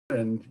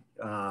And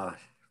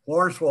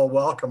Florence will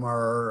welcome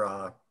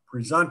our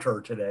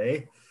presenter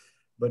today.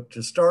 But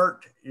to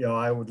start,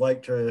 I would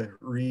like to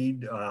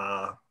read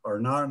our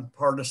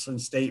nonpartisan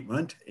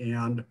statement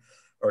and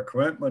our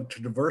commitment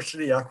to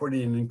diversity,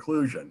 equity, and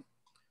inclusion.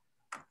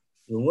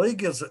 The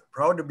League is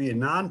proud to be a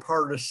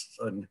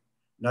nonpartisan,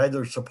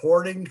 neither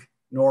supporting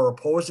nor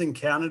opposing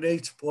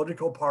candidates,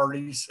 political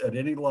parties at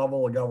any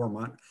level of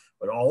government,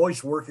 but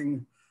always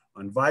working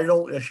on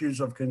vital issues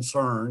of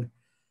concern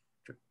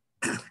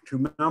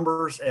to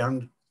members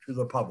and to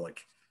the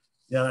public.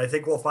 And I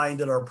think we'll find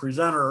that our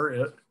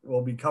presenter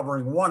will be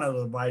covering one of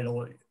the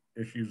vital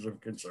issues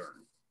of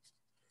concern.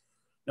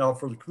 Now,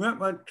 for the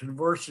commitment to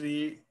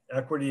diversity,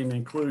 equity, and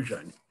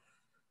inclusion,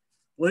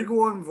 League of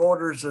Women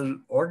Voters is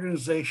an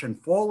organization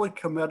fully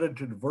committed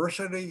to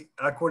diversity,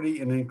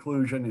 equity, and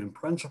inclusion in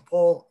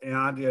principle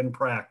and in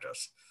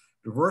practice.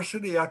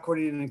 Diversity,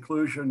 equity, and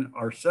inclusion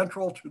are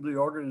central to the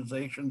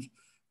organization's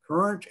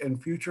current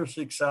and future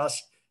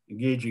success,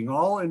 engaging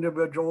all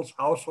individuals,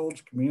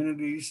 households,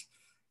 communities,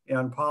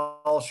 and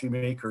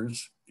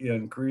policymakers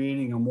in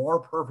creating a more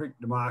perfect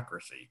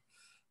democracy.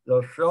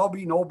 There shall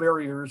be no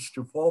barriers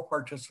to full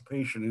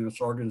participation in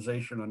this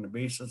organization on the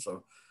basis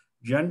of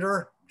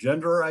gender,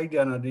 gender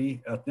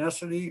identity,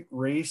 ethnicity,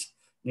 race,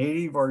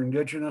 native or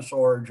indigenous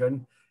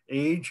origin,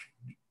 age,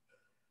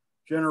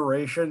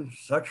 generation,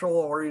 sexual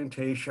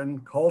orientation,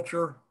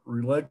 culture,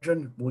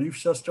 religion, belief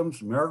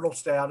systems, marital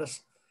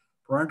status,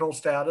 parental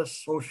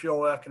status,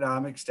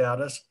 socioeconomic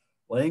status,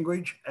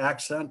 language,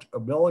 accent,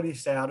 ability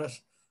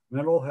status,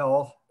 mental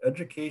health,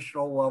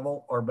 educational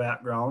level or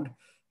background,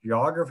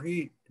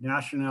 geography,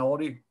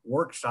 nationality,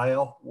 work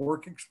style,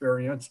 work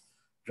experience,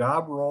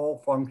 job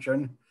role,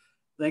 function,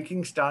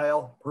 thinking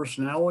style,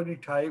 personality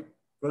type,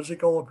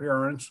 physical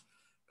appearance,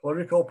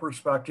 political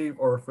perspective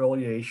or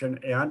affiliation,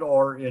 and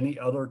or any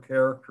other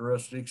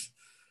characteristics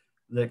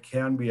that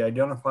can be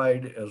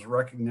identified as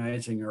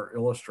recognizing or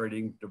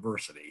illustrating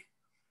diversity.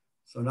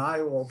 So now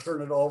I will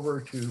turn it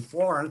over to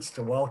Florence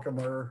to welcome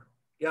our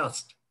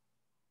guest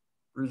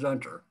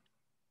presenter.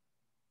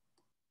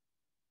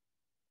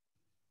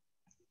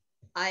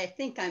 I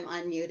think I'm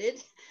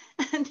unmuted.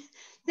 And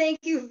thank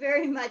you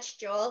very much,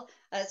 Joel.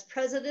 As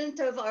president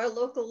of our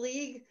local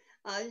league,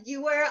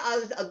 you wear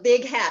a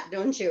big hat,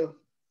 don't you?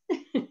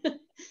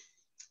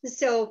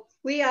 So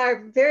we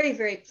are very,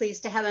 very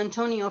pleased to have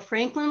Antonio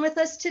Franklin with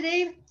us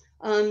today.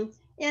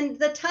 And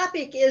the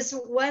topic is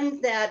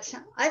one that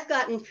I've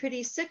gotten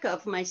pretty sick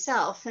of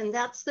myself, and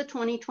that's the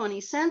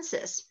 2020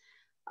 census.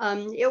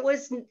 It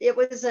was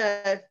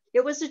a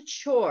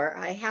chore,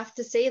 I have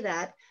to say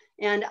that.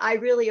 And I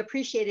really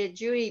appreciated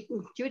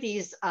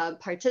Judy's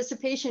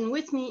participation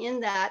with me in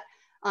that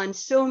on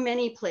so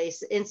many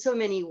places, in so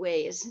many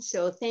ways.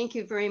 So thank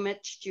you very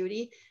much,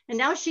 Judy. And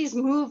now she's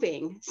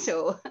moving.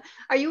 So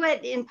are you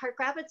in Park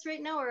Rapids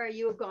right now, or are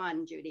you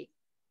gone, Judy?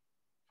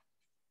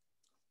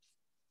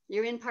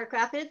 You're in Park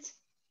Rapids?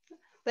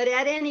 But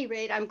at any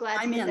rate, I'm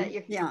glad that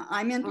you're... Yeah,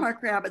 I'm in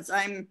Park Rapids.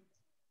 I'm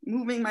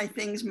moving my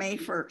things May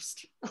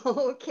 1st.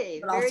 Okay,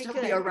 but I'll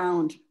still be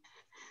around.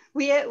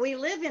 We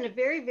live in a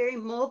very, very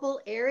mobile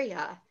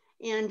area,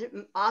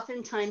 and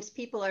oftentimes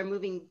people are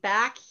moving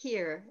back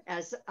here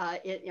as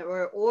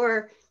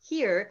or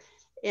here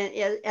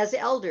as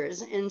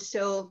elders, and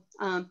so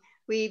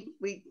we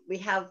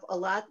have a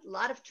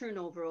lot of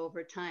turnover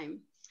over time.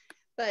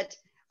 But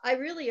I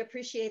really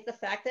appreciate the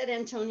fact that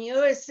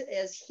Antonio is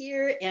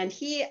here, and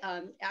he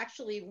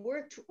actually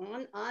worked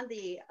on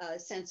the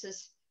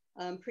census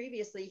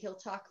previously. He'll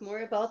talk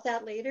more about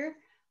that later.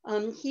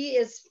 He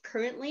is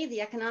currently the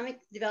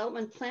Economic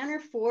Development Planner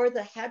for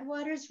the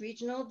Headwaters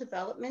Regional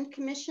Development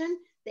Commission,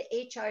 the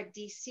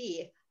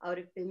HRDC, out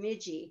of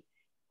Bemidji.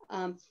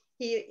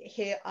 He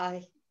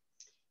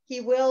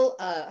will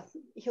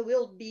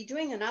be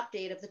doing an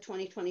update of the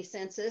 2020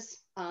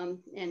 census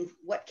and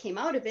what came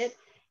out of it,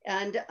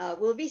 and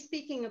we'll be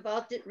speaking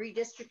about the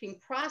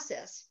redistricting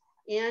process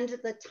and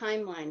the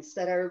timelines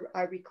that are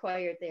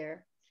required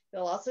there.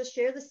 They'll also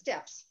share the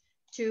steps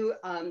to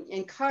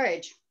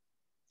encourage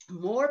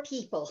more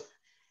people,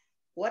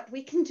 what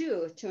we can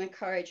do to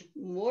encourage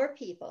more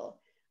people,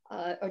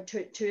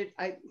 to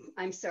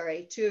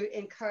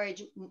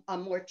encourage a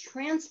more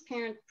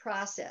transparent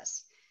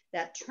process.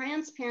 That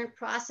transparent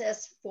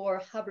process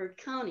for Hubbard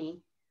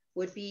County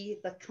would be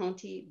the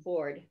county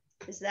board.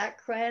 Is that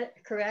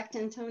correct,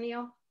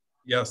 Antonio?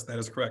 Yes, that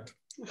is correct.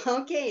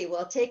 Okay,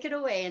 well, take it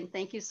away, and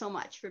thank you so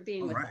much for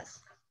being with us.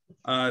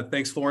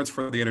 Thanks, Florence,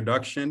 for the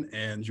introduction,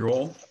 and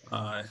Joel,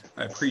 I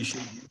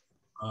appreciate you.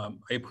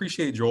 I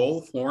appreciate Joel,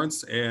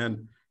 Florence,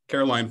 and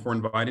Caroline for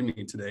inviting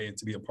me today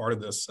to be a part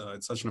of this.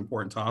 It's such an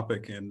important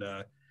topic, and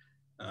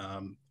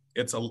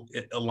it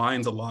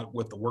aligns a lot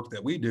with the work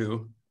that we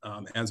do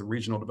as a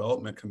regional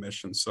development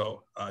commission.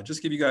 So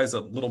just give you guys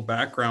a little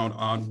background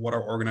on what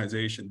our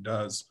organization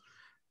does.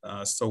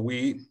 So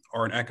we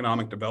are an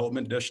economic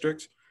development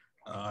district,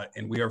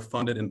 and we are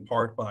funded in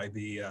part by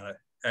the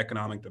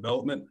Economic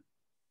Development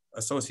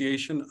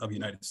Association of the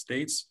United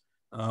States.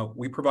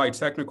 We provide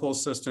technical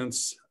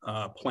assistance,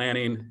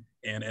 planning,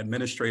 and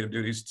administrative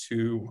duties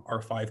to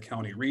our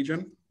 5-county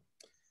region.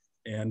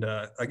 And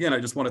again, I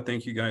just want to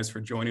thank you guys for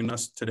joining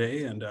us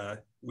today. And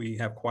we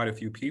have quite a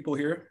few people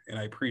here, and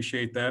I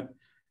appreciate that.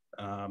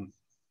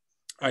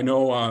 I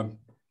know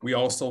we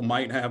also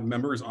might have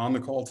members on the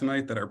call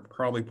tonight that are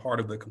probably part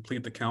of the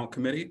Complete the Count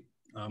committee.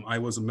 I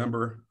was a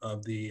member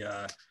of the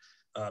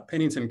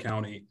Pennington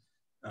County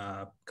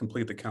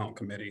Complete the Count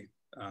committee.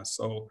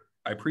 So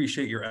I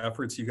appreciate your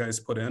efforts you guys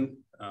put in.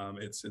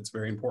 It's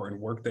very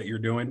important work that you're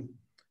doing.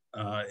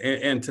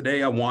 And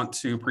today I want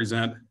to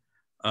present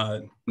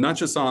not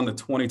just on the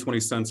 2020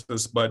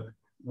 census, but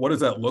what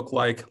does that look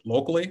like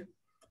locally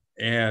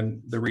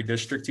and the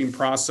redistricting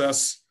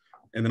process.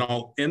 And then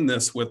I'll end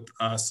this with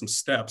some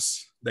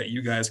steps that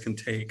you guys can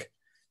take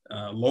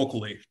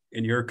locally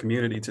in your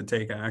community to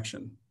take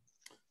action.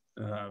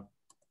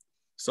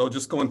 So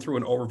just going through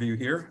an overview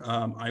here,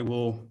 I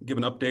will give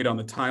an update on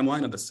the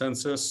timeline of the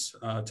census,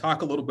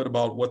 talk a little bit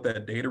about what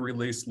that data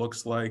release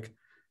looks like,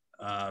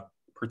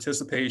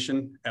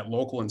 participation at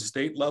local and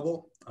state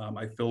level.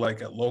 I feel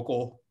like at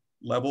local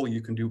level,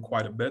 you can do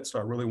quite a bit. So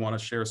I really want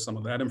to share some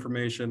of that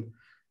information.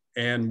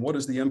 And what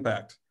is the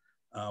impact?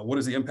 What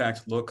does the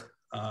impact look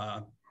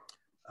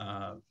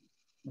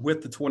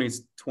with the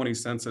 2020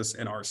 census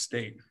in our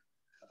state?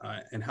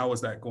 And how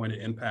is that going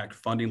to impact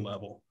funding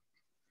level?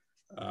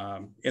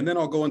 And then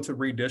I'll go into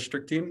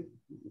redistricting.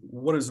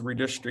 What does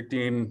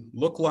redistricting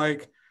look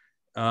like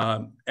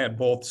at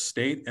both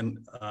state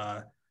and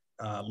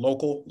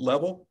local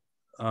level?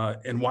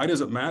 And why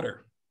does it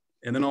matter?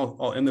 And then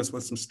I'll end this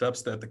with some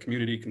steps that the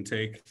community can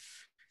take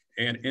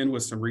and end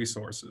with some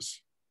resources.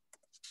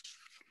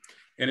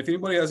 And if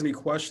anybody has any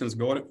questions,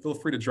 go ahead, feel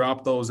free to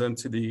drop those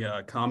into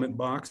the comment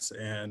box,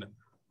 and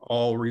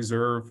I'll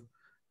reserve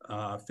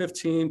 10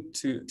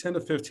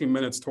 to 15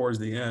 minutes towards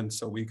the end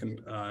so we can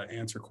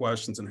answer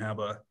questions and have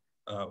a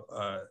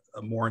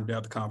more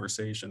in-depth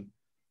conversation.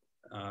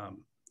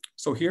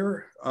 So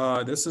here,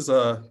 this is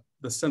the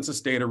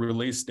census data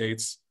release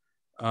dates.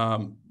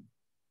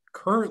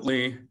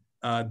 Currently,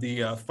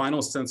 the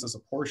final census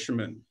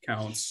apportionment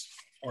counts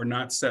are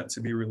not set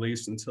to be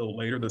released until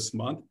later this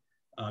month.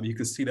 You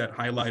can see that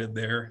highlighted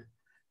there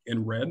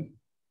in red.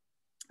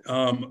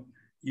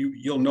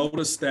 You'll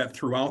notice that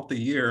throughout the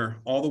year,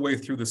 all the way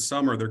through the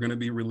summer, they're going to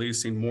be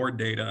releasing more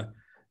data.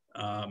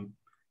 The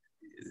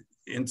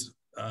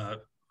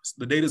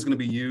data is going to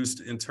be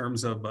used in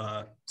terms of,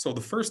 so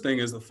the first thing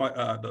is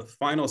the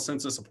final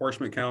census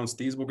apportionment counts.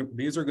 These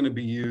are going to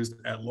be used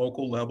at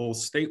local level,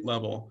 state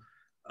level,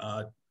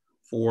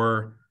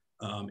 for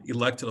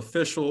elected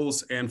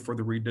officials and for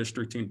the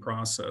redistricting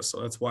process.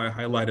 So that's why I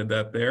highlighted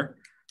that there.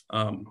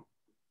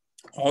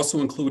 Also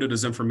included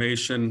is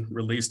information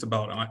released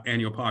about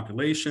annual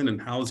population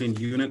and housing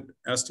unit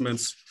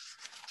estimates.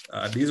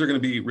 These are going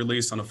to be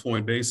released on a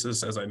flowing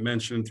basis, as I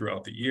mentioned,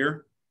 throughout the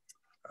year.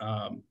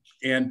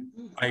 And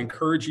I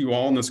encourage you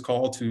all on this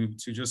call to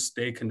just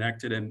stay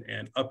connected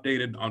and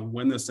updated on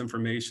when this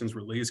information is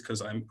released,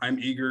 because I'm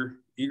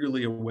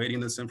eagerly awaiting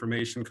this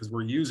information, because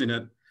we're using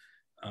it.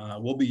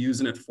 We'll be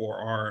using it for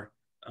our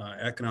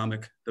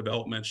economic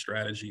development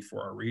strategy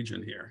for our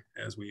region here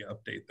as we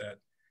update that.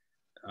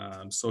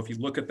 So if you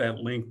look at that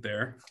link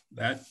there,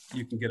 that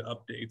you can get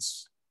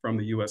updates from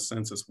the US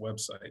Census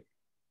website.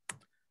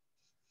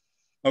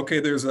 Okay,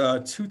 there's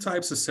two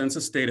types of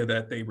census data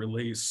that they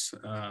release.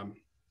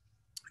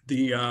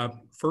 The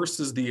first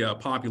is the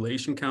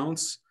population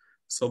counts.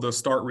 So they'll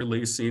start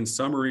releasing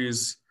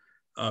summaries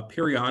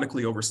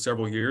periodically over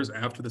several years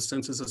after the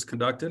census is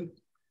conducted.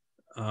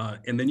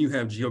 And then you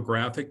have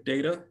geographic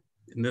data,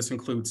 and this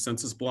includes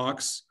census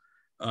blocks.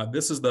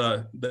 This is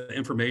the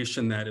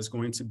information that is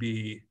going to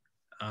be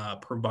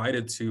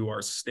provided to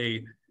our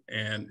state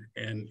and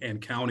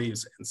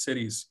counties and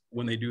cities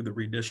when they do the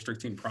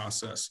redistricting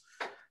process.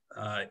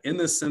 In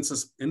these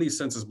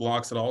census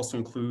blocks, it also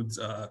includes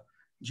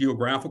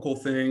geographical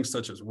things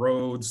such as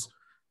roads,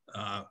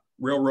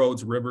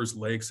 railroads, rivers,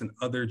 lakes, and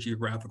other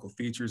geographical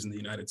features in the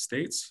United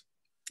States.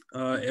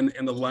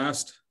 And the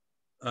last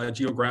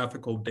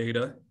geographical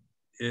data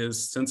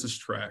is census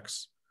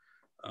tracts.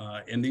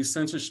 And these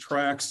census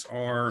tracts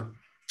are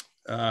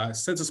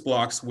census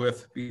blocks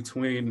with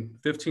between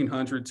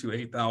 1,500 to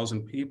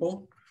 8,000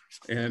 people.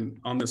 And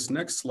on this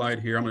next slide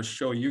here, I'm going to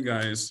show you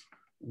guys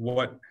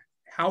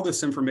how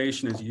this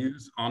information is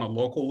used on a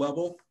local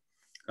level.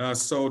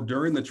 So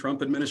during the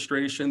Trump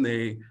administration,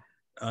 they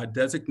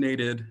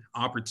designated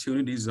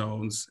opportunity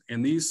zones,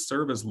 and these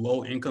serve as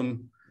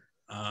low-income.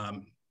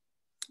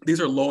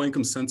 These are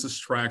low-income census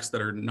tracts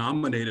that are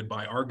nominated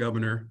by our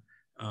governor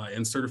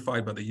and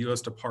certified by the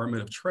U.S.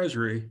 Department of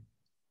Treasury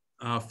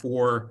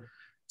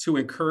to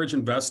encourage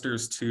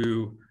investors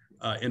to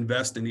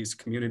invest in these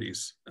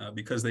communities.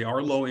 Because they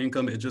are low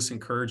income, it just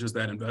encourages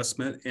that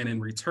investment, and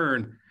in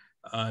return,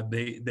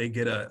 they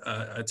get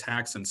a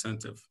tax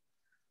incentive.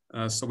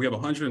 So we have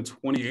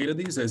 128 of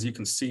these, as you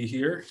can see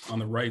here on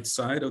the right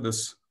side of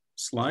this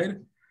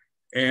slide.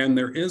 And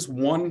there is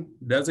one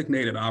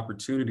designated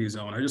opportunity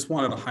zone. I just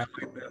wanted to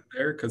highlight that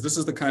there, because this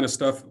is the kind of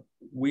stuff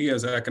we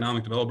as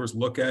economic developers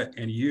look at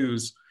and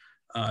use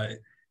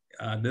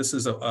this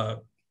is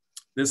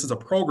a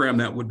program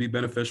that would be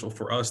beneficial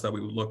for us that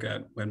we would look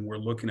at when we're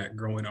looking at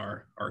growing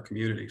our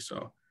community.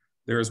 So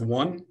there is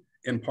one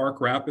in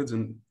Park Rapids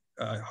in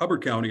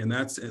Hubbard County, and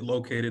that's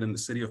located in the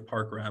city of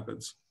Park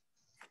Rapids.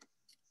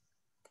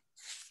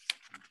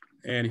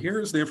 And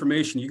here's the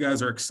information you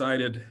guys are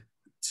excited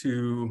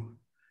to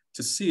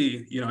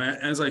see. You know,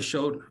 as I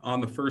showed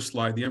on the first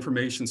slide, the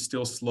information is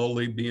still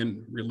slowly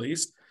being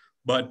released,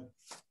 but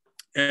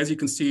as you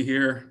can see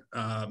here,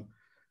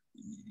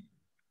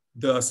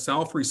 the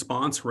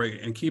self-response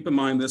rate, and keep in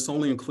mind, this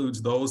only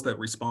includes those that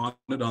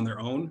responded on their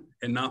own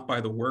and not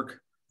by the work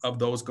of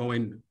those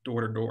going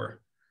door to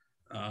door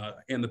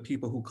and the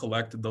people who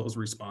collected those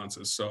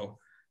responses. So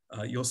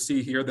you'll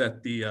see here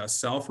that the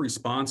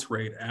self-response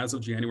rate as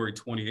of January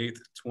 28th,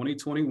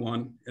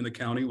 2021 in the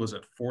county was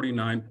at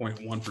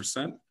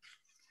 49.1%.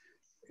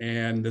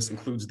 And this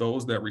includes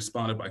those that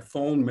responded by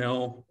phone,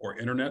 mail, or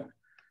internet.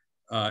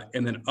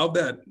 And then of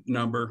that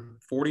number,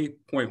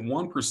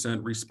 40.1%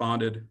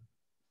 responded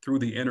through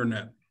the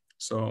internet.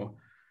 So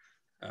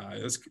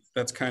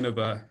that's kind of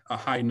a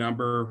high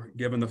number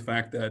given the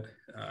fact that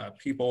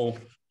we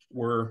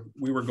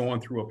were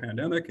going through a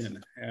pandemic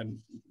and had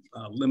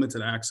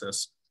limited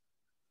access.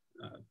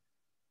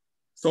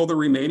 So the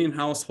remaining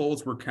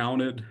households were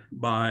counted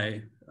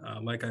by,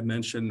 like I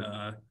mentioned,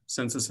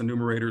 census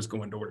enumerators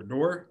going door to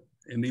door,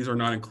 and these are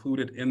not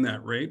included in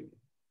that rate.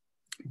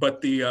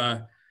 But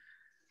the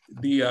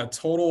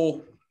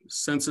total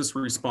census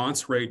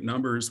response rate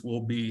numbers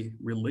will be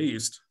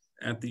released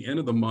at the end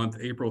of the month,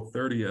 April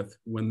 30th,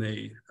 when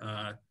they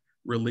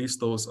release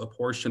those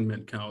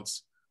apportionment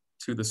counts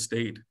to the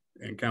state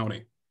and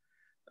county.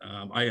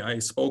 I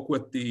spoke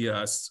with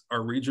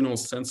our regional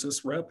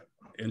census rep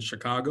in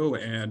Chicago,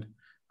 and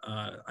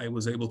I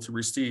was able to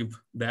receive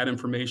that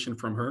information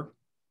from her.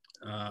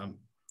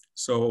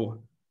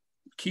 So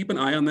keep an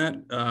eye on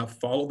that.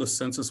 Follow the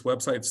census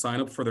website, sign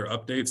up for their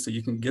updates so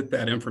you can get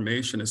that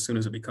information as soon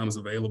as it becomes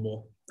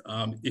available.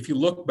 If you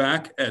look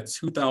back at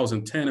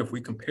 2010, if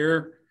we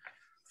compare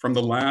from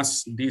the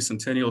last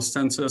decennial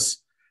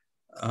census,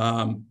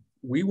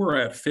 we were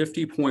at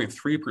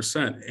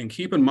 50.3%. And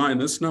keep in mind,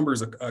 this number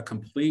is a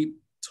complete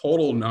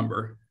total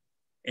number,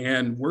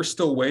 and we're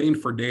still waiting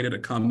for data to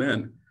come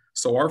in.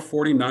 So our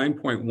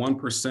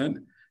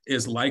 49.1%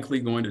 is likely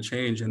going to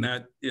change, and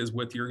that is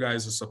with your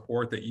guys'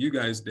 support that you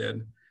guys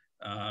did.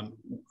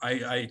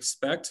 I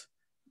expect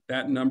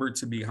that number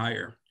to be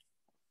higher.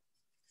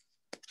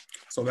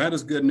 So that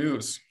is good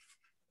news.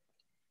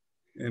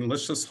 And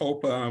let's just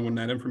hope when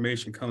that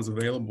information comes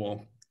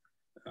available,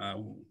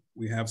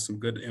 we have some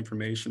good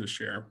information to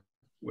share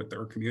with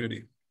our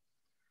community.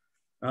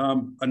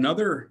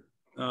 Another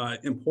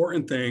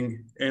important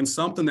thing, and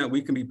something that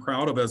we can be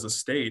proud of as a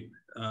state,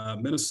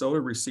 Minnesota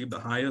received the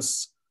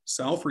highest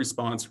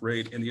self-response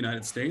rate in the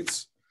United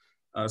States.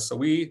 So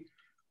we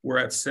were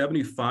at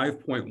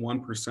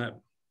 75.1%.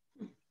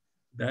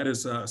 That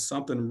is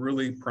something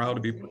really proud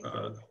to be,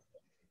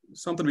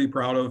 something to be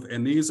proud of.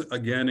 And these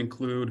again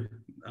include,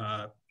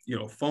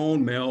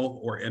 phone, mail,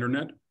 or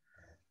internet.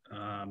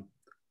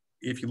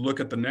 If you look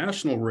at the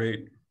national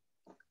rate,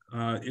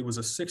 it was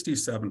a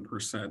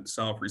 67%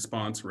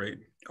 self-response rate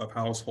of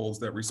households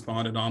that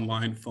responded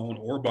online, phone,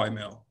 or by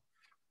mail.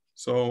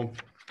 So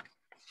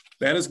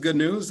that is good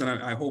news, and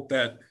I hope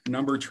that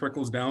number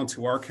trickles down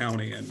to our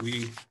county and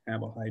we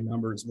have a high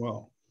number as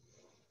well.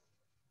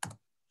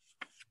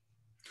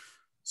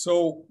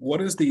 So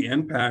what is the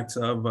impact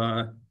of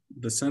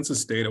the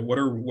census data? What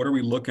are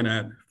we looking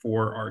at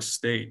for our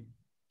state?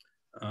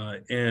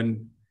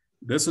 And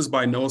this is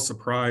by no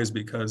surprise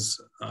because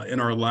in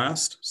our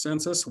last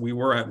census, we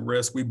were at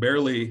risk. We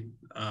barely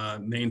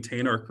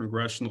maintained our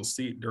congressional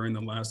seat during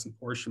the last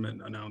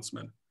apportionment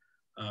announcement.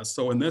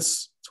 So in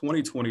this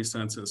 2020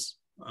 census,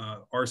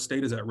 our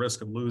state is at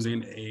risk of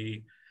losing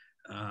a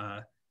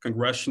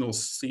congressional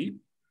seat.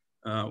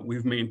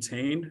 We've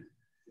maintained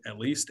at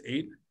least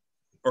 8,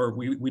 or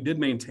we did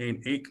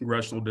maintain 8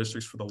 congressional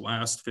districts for the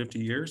last 50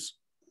 years.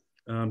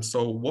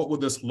 So what would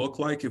this look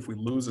like if we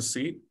lose a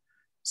seat?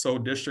 So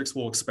districts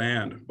will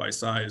expand by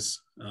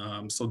size.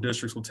 So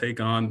districts will take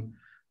on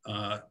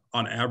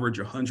average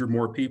 100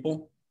 more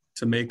people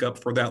to make up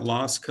for that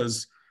loss.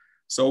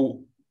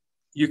 So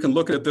you can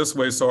look at it this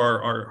way. So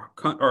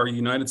our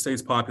United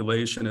States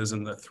population is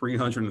in the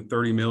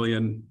 330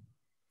 million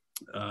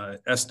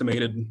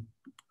estimated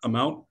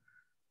amount.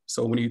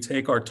 So when you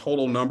take our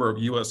total number of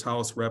US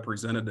House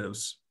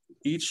representatives,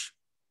 each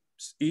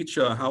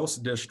House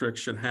district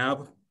should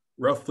have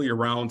roughly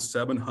around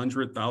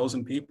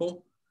 700,000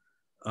 people.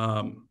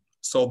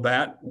 So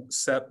that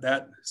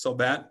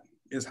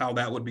is how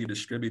that would be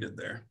distributed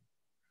there.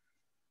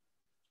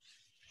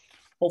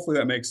 Hopefully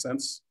that makes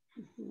sense.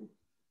 Mm-hmm.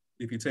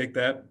 If you take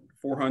that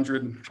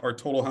 400, our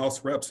total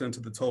House reps into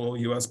the total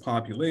US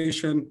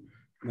population,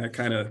 and that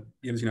kind of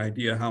gives you an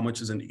idea how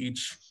much is in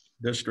each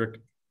district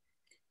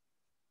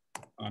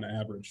on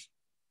average.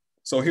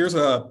 So here's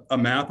a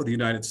map of the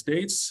United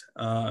States.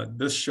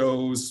 This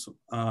shows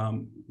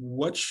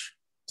which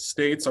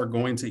states are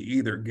going to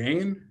either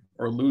gain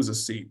or lose a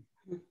seat.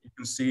 You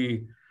can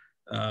see,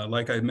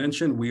 like I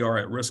mentioned, we are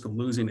at risk of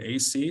losing a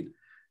seat.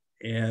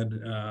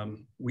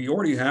 And we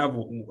already have,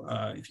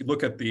 if you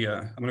look at the,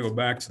 I'm gonna go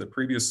back to the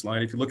previous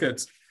slide. If you look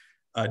at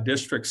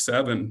District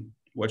 7,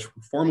 which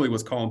formerly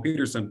was Collin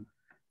Peterson,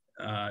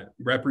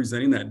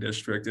 representing that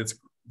district,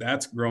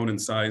 that's grown in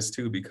size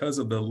too because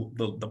of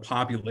the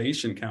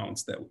population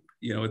counts that,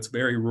 you know, it's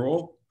very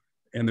rural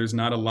and there's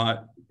not a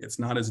lot, it's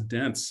not as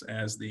dense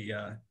as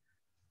the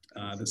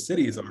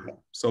cities are.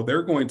 So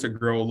they're going to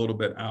grow a little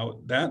bit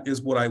out. That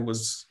is what I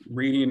was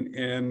reading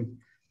in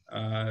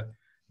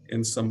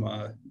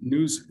some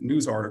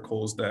news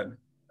articles, that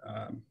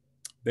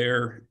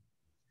they're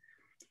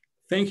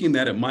thinking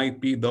that it might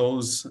be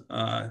those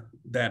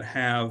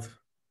that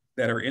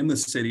are in the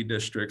city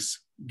districts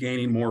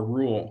gaining more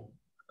rural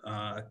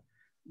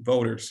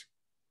voters.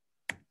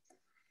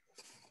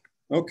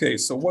 Okay,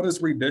 so what is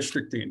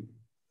redistricting?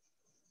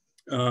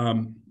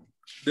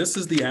 This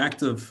is the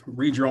act of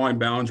redrawing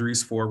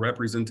boundaries for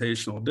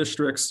representational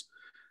districts.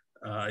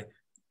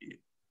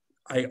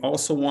 I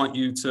also want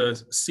you to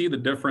see the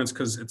difference,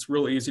 because it's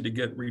really easy to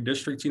get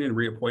redistricting and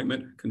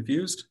reappointment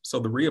confused. So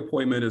the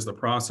reappointment is the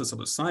process of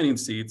assigning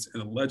seats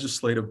in a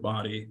legislative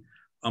body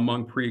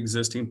among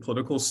pre-existing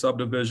political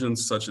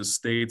subdivisions such as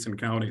states and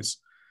counties.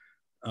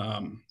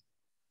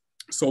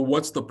 So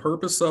what's the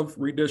purpose of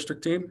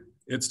redistricting?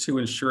 It's to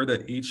ensure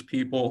that each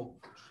people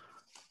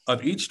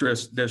of each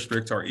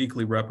district are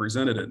equally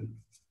represented.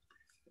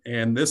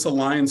 And this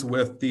aligns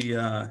with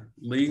the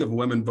League of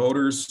Women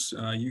Voters.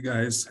 You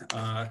guys,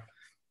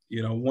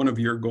 you know, one of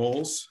your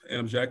goals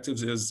and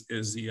objectives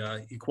is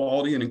the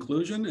equality and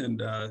inclusion,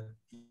 and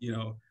you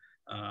know,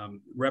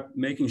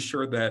 making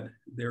sure that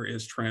there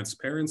is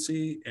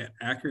transparency and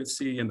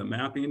accuracy in the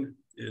mapping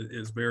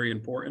is very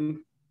important.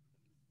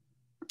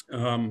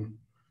 And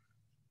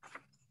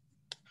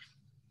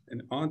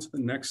on to the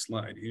next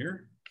slide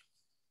here.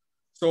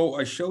 So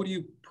I showed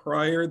you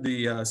prior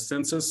the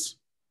census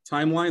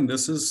timeline.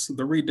 This is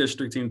the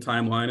redistricting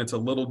timeline. It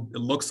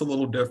looks a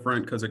little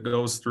different because it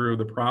goes through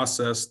the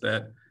process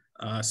that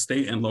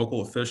state and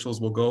local officials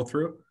will go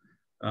through.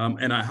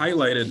 And I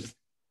highlighted,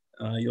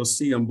 you'll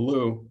see in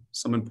blue,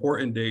 some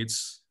important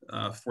dates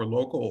for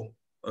local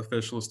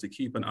officials to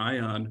keep an eye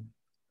on.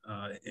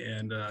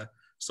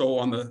 So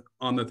on the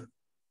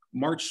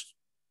March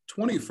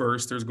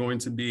 21st, there's going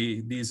to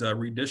be these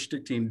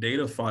redistricting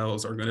data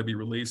files are going to be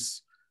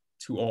released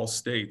to all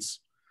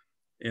states.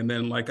 And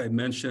then, like I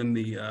mentioned,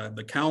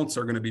 the counts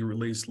are going to be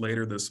released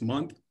later this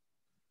month.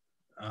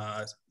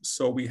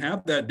 So we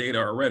have that data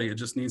already. It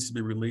just needs to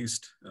be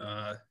released,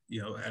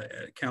 you know,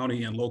 at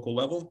county and local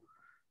level.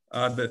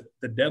 The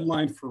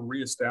deadline for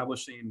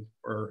reestablishing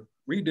or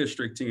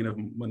redistricting of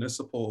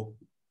municipal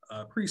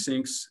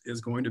precincts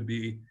is going to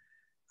be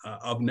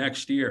of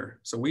next year.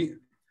 So we,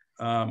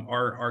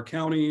 our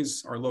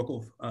counties, our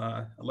local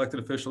elected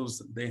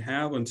officials, they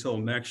have until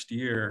next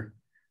year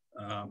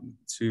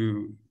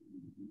to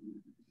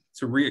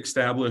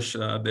reestablish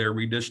their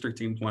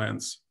redistricting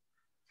plans.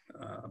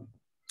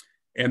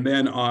 And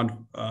then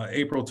on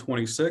April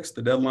 26th,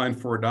 the deadline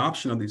for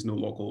adoption of these new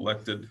local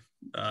elected,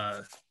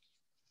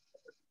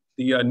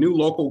 the new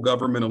local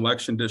government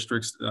election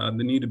districts,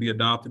 they need to be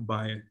adopted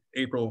by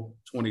April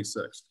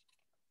 26th.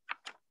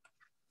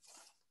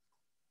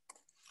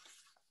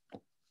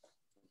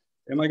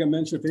 And like I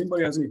mentioned, if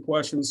anybody has any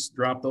questions,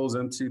 drop those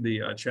into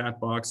the chat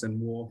box,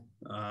 and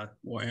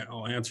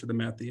I'll answer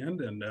them at the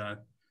end. And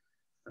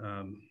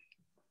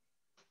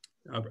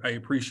I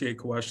appreciate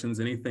questions.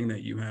 Anything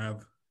that you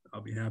have,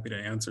 I'll be happy to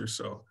answer.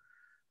 So,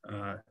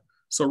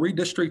 so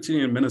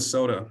redistricting in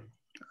Minnesota,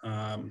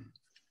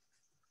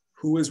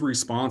 who is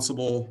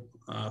responsible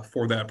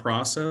for that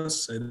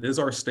process? It is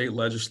our state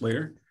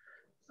legislator,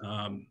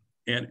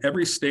 and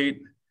every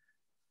state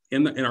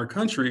in our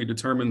country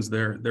determines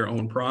their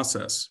own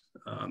process.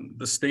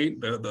 The state,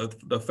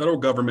 the federal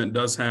government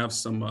does have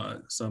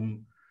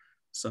some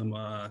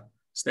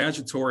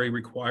statutory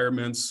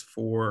requirements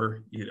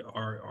for, you know,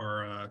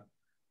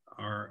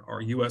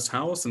 our U.S.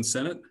 House and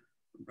Senate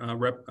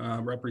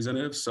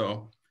representatives.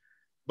 So,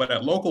 but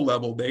at local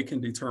level, they can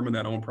determine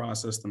that own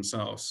process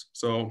themselves.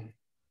 So,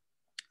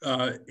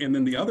 and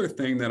then the other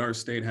thing that our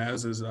state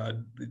has is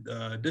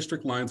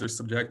district lines are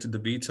subjected to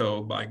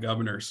veto by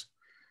governors.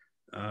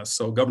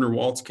 So Governor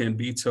Walz can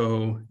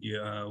veto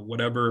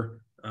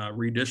whatever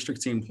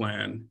redistricting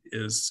plan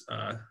is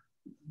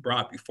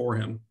brought before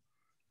him.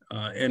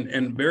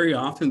 And very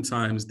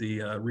oftentimes the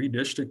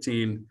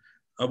redistricting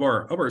of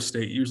our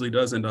state usually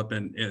does end up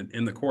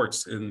in the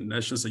courts, and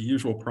that's just a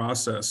usual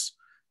process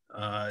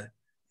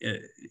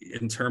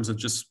in terms of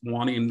just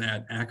wanting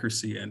that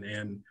accuracy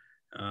and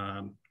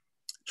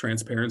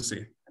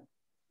transparency.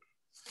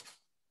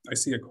 I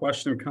see a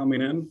question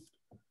coming in.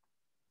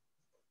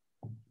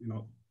 You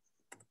know,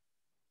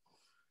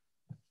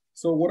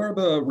 so what are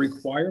the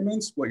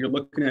requirements? What you're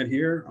looking at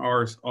here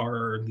are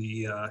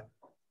the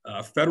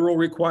federal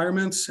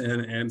requirements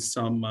and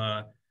some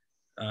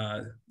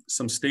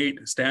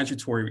state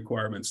statutory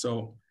requirements.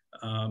 So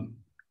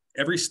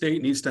every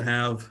state needs to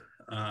have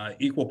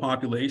equal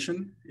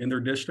population in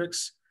their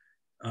districts,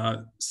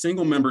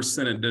 Single member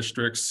Senate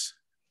districts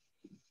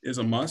is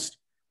a must,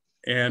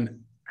 and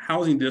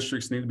housing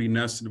districts need to be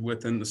nested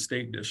within the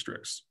state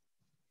districts.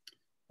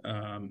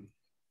 And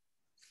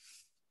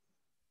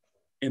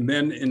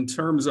then in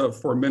terms of,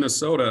 for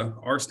Minnesota,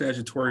 our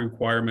statutory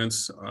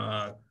requirements,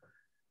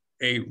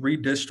 a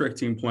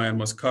redistricting plan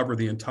must cover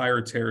the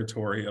entire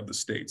territory of the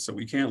state. So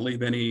we can't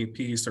leave any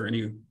piece or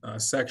any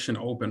section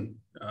open.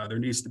 There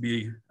needs to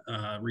be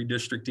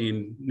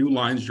redistricting, new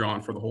lines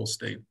drawn for the whole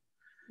state.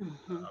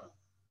 Mm-hmm.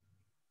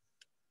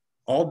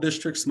 All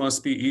districts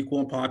must be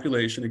equal in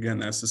population. Again,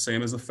 that's the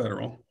same as the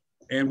federal.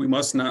 And we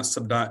must not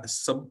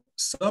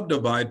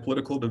subdivide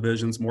political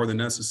divisions more than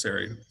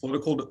necessary.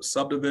 Political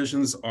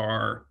subdivisions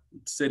are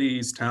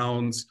cities,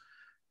 towns,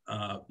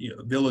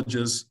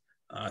 villages,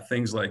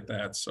 things like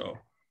that. So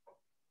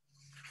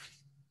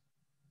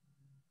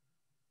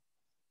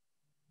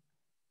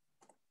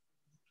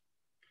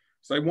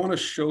I want to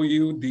show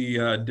you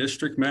the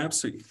district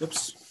maps.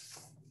 Oops,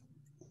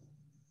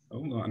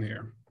 hold on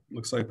here.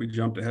 Looks like we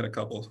jumped ahead a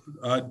couple.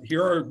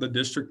 Here are the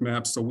district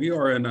maps. So we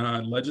are in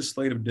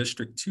Legislative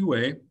District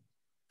 2A.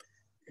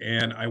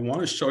 And I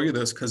want to show you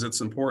this because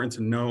it's important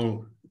to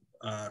know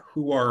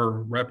who our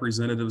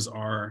representatives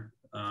are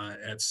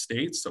at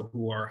state. So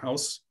who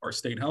our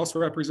state house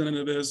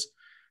representative is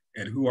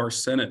and who our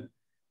Senate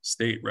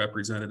state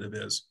representative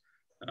is.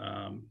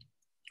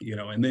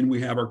 And then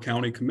we have our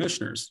county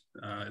commissioners.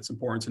 It's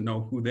important to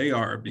know who they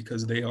are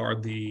because they are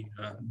the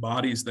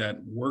bodies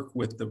that work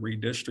with the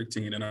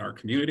redistricting in our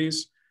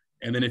communities.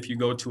 And then if you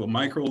go to a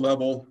micro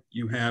level,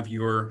 you have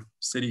your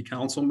city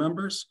council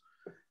members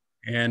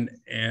and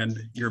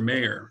your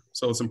mayor.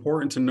 So it's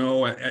important to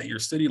know at your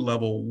city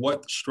level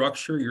what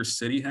structure your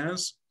city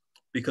has,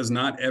 because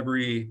not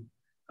every,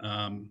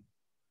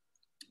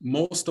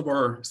 most of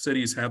our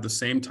cities have the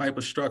same type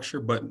of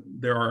structure, but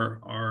there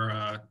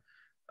are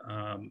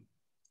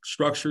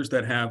structures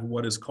that have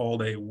what is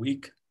called a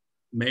weak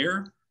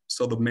mayor.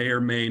 So the mayor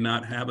may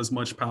not have as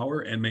much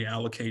power and may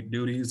allocate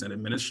duties and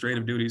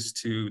administrative duties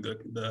to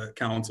the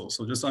council.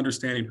 So just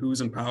understanding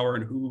who's in power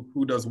and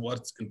who does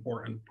what's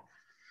important.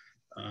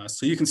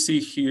 So you can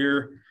see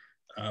here,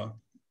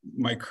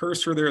 my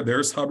cursor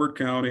there's Hubbard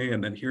County,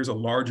 and then here's a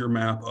larger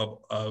map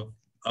of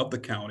the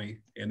county,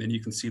 and then you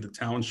can see the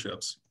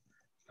townships.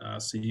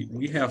 So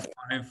we have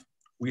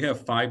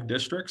five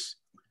districts.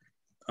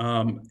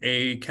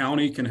 A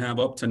county can have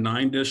up to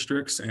 9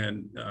 districts,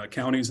 and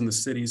counties in the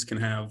cities can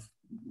have,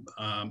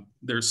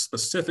 there's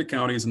specific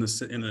counties in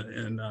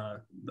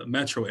the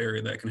metro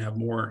area that can have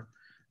more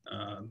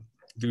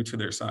due to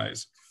their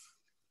size.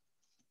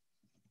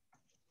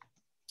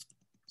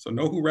 So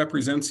know who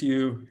represents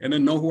you, and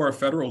then know who our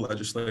federal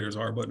legislators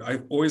are. But I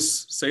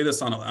always say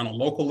this on a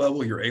local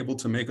level, you're able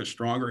to make a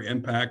stronger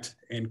impact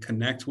and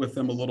connect with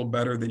them a little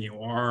better than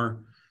you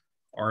are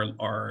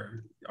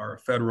our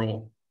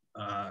federal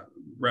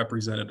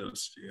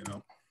representatives,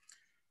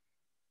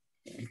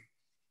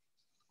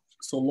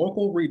 So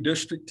local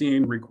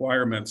redistricting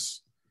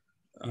requirements.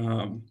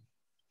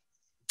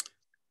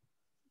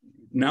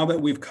 Now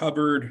that we've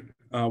covered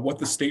what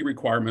the state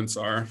requirements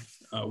are,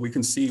 we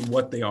can see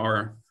what they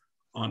are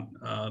on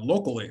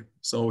locally.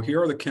 So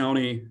here are the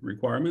county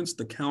requirements.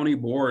 The county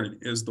board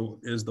is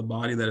the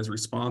body that is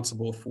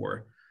responsible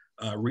for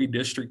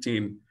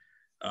redistricting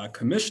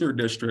commissioner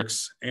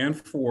districts and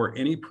for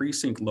any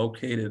precinct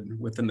located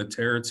within the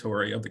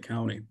territory of the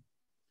county.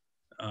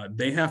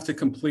 They have to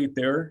complete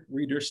their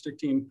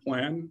redistricting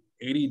plan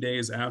 80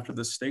 days after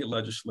the state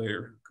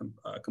legislature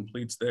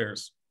completes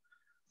theirs.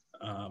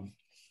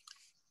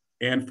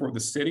 And for the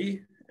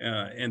city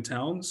and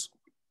towns,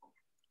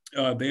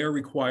 they are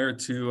required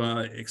to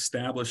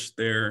establish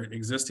their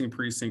existing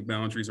precinct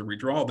boundaries or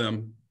redraw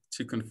them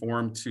to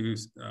conform to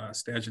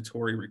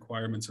statutory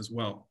requirements as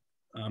well.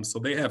 So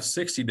they have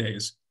 60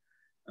 days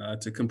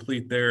to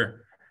complete theirs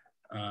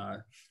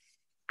after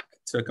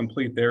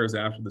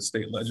the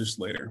state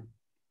legislature.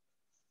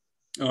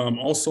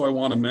 Also, I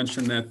want to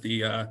mention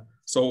that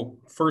so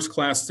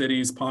first-class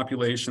cities,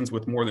 populations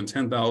with more than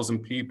 10,000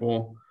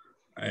 people,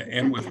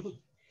 and with,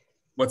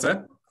 what's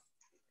that?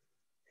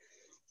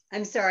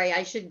 I'm sorry,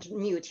 I should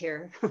mute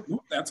here.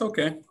 That's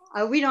okay.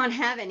 We don't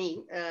have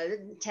any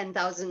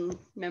 10,000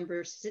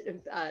 member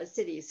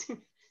cities.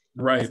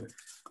 Right.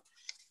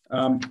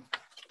 So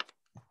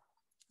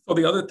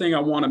the other thing I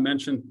want to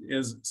mention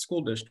is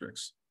school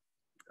districts.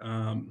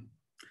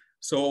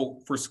 So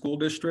for school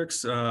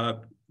districts,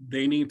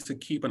 they need to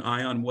keep an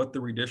eye on what the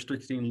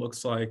redistricting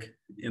looks like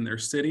in their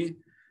city.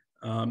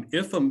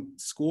 If a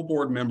school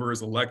board member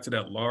is elected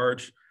at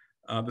large,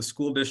 the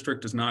school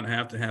district does not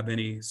have to have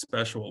any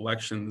special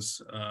elections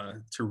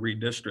to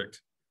redistrict,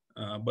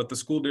 but the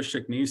school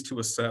district needs to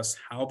assess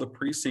how the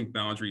precinct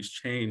boundaries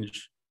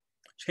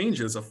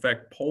changes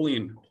affect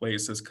polling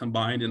places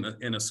combined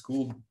in a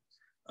school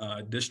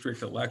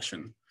district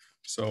election.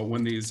 So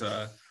when these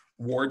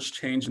wards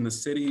change in the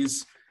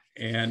cities,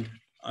 and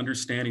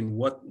understanding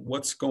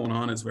what's going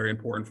on is very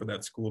important for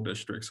that school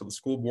district. So the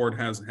school board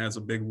has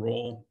a big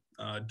role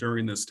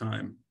during this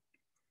time.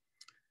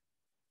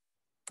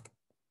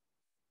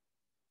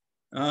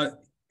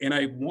 And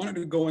I wanted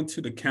to go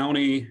into the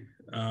county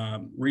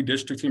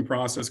redistricting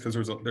process because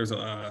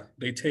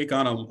they take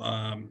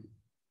on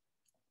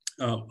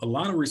a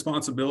lot of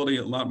responsibility,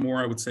 a lot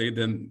more, I would say,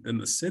 than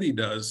the city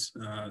does.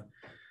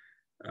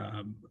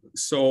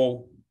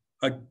 So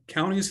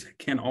counties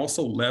can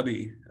also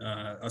levy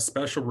a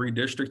special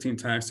redistricting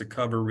tax to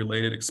cover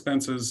related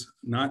expenses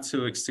not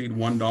to exceed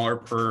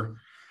 $1 per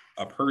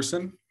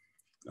person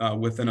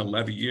within a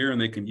levy year, and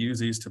they can use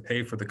these to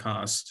pay for the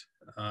cost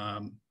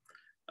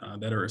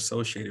that are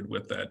associated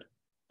with that.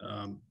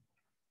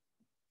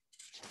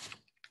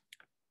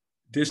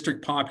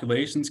 District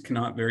populations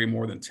cannot vary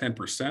more than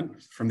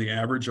 10% from the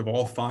average of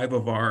all 5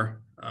 of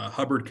our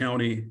Hubbard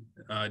County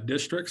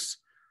districts,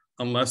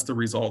 unless the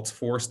results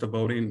force the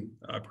voting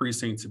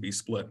precinct to be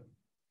split.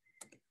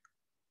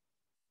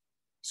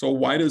 So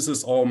why does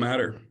this all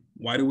matter?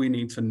 Why do we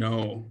need to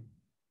know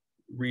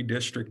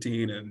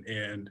redistricting,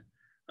 and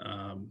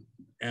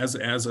as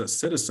a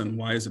citizen,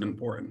 why is it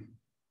important?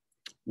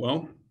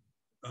 Well,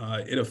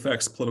 it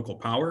affects political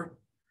power.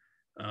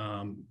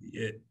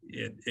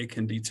 It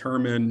can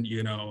determine,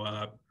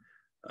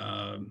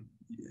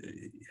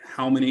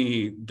 how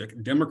many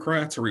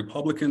Democrats or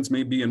Republicans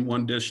may be in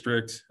one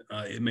district.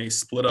 It may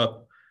split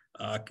up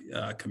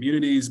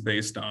communities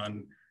based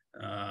on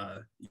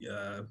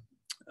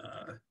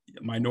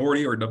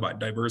minority or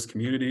diverse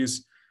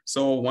communities.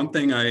 So one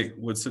thing I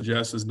would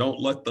suggest is don't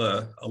let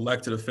the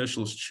elected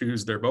officials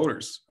choose their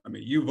voters. I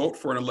mean, you vote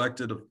for an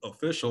elected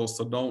official,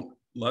 so don't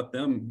let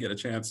them get a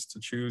chance to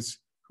choose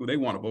who they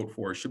want to vote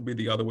for. It should be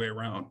the other way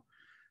around.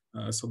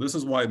 So this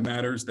is why it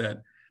matters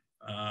that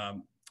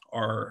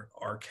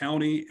our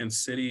county and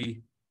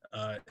city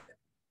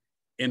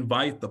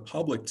invite the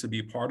public to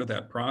be part of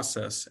that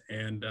process.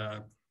 And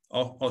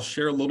I'll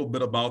share a little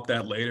bit about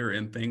that later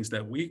and things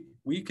that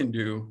we can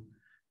do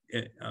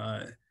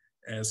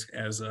as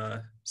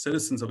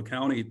citizens of a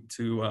county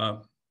to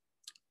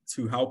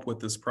help with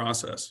this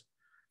process.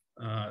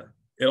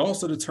 It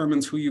also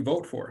determines who you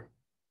vote for.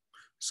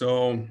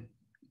 So,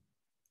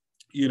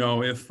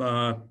 if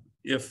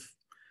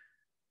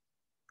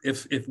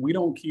we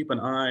don't keep an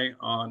eye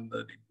on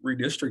the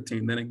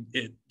redistricting, then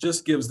it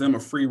just gives them a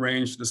free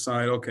range to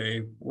decide,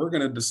 okay, we're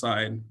going to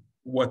decide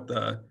what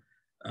the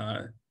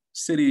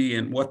city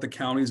and what the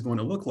county is going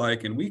to look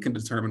like, and we can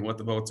determine what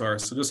the votes are.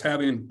 So just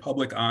having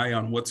public eye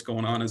on what's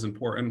going on is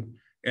important.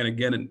 And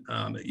again,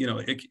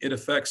 it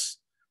affects,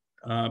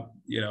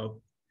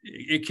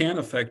 it can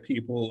affect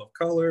people of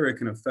color. It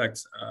can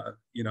affect,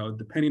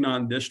 depending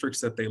on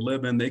districts that they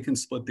live in, they can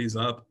split these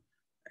up.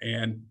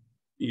 And,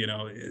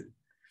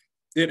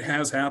 it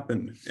has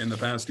happened in the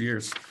past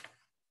years.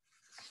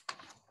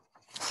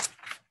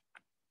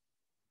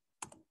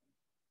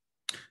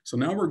 So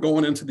now we're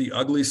going into the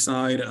ugly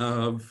side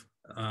of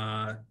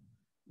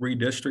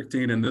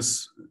redistricting. And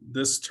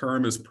this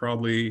term is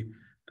probably,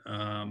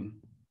 I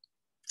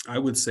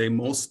would say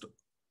most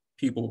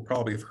people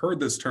probably have heard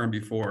this term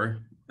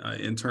before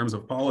in terms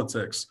of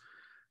politics.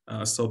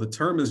 So the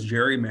term is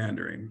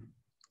gerrymandering.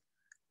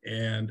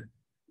 And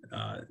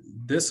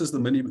this is the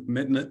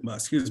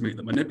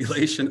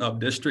manipulation of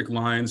district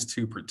lines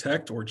to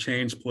protect or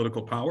change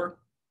political power.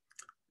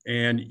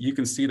 And you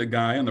can see the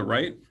guy on the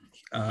right.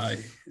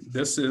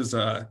 This is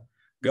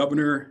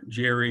Governor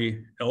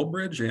Jerry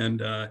Elbridge,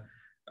 and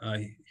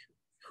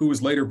who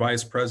was later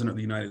Vice President of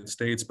the United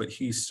States, but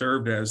he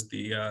served as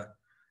the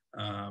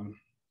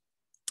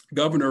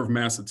governor of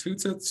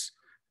Massachusetts.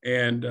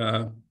 And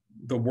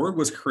the word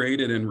was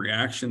created in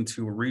reaction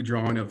to a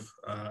redrawing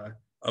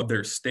of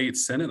their state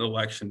Senate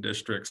election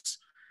districts.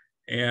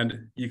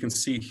 And you can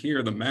see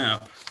here the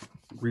map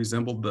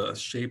resembled the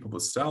shape of a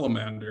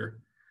salamander.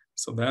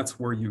 So that's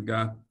where you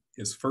got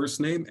his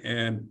first name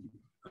and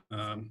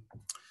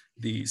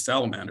the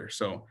salamander.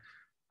 So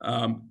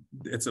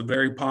it's a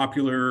very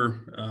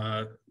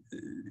popular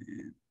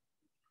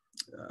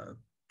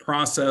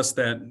process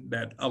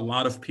that a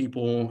lot of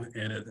people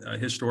and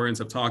historians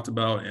have talked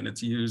about, and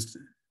it's used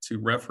to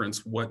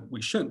reference what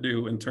we shouldn't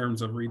do in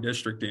terms of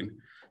redistricting.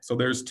 So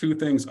there's 2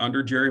 things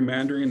under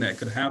gerrymandering that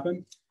could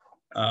happen.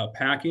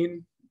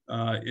 Packing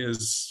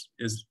is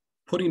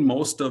putting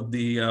most of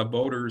the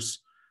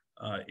voters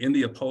in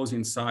the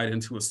opposing side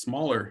into a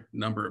smaller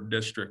number of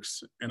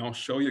districts. And I'll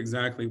show you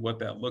exactly what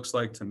that looks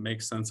like to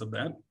make sense of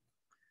that.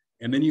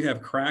 And then you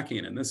have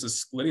cracking, and this is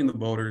splitting the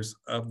voters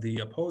of the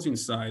opposing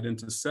side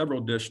into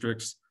several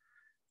districts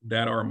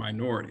that are a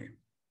minority.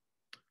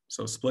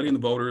 So splitting the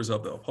voters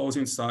of the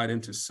opposing side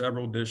into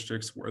several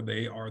districts where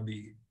they are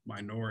the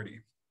minority.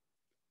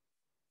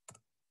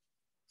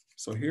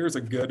 So here's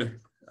a good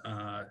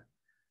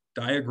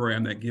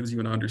diagram that gives you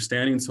an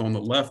understanding. So on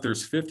the left,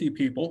 there's 50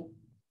 people.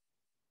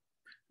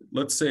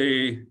 Let's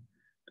say,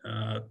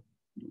 so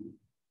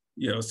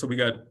we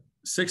got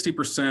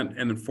 60%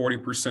 and then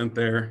 40%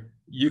 there.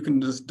 You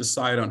can just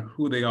decide on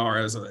who they are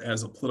as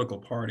a political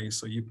party.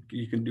 So you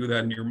can do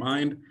that in your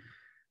mind.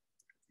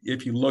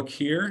 If you look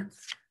here,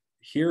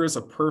 here is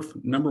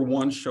number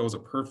 1 shows a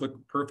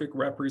perfect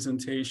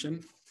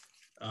representation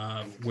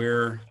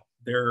where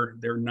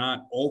they're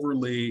not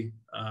overly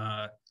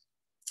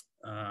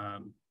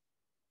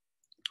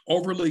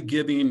overly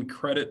giving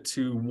credit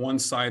to one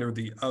side or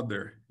the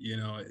other. You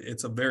know,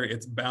 it's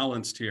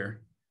balanced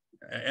here,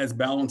 as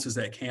balanced as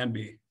that can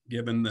be,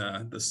 given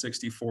the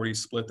 60-40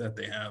 split that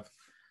they have.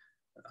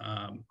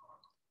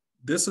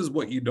 This is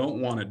what you don't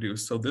want to do.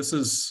 So this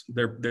is,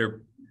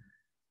 they're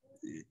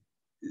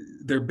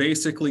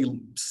basically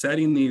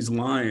setting these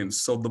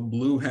lines so the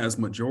blue has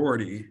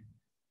majority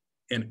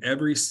in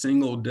every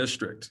single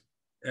district.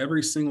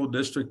 Every single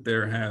district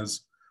there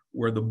has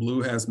where the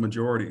blue has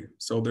majority.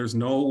 So there's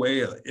no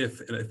way,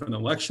 if an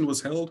election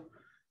was held,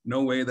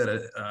 no way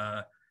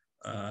that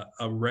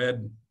a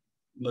red,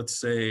 let's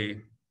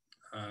say,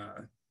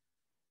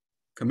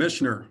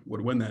 commissioner would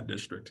win that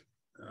district.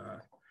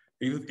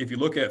 If you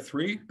look at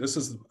 3, this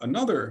is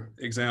another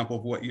example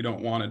of what you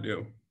don't want to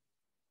do.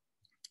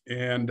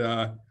 And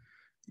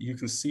you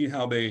can see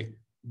how they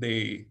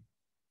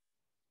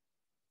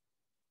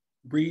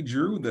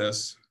redrew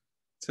this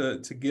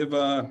to give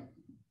a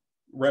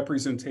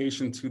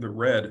representation to the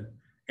red.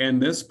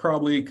 And this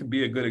probably could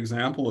be a good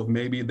example of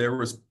maybe there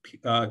was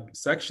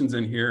sections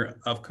in here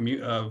of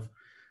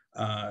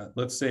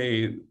let's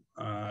say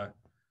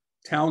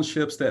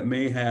townships that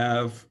may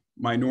have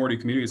minority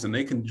communities, and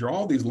they can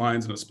draw these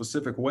lines in a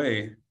specific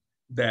way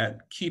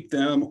that keep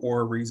them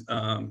or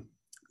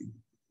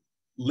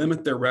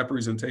limit their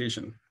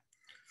representation.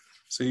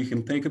 So you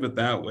can think of it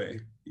that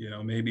way. You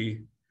know,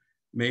 maybe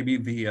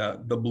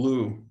the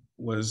blue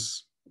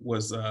was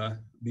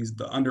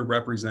the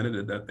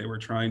underrepresented that they were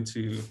trying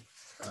to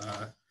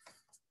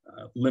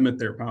limit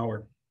their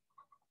power.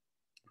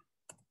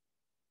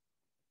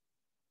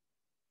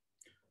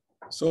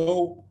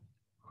 So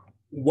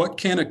what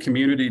can a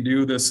community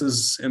do? This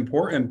is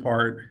important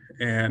part,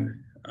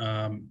 and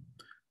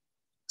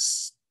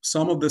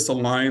some of this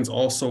aligns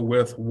also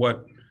with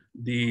what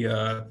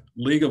the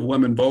League of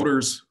Women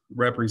Voters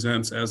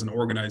represents as an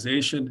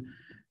organization,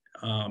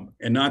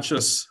 and not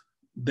just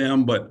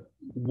them, but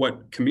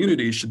what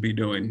communities should be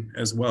doing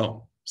as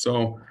well.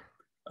 So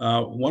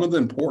one of the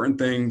important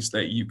things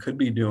that you could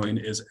be doing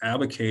is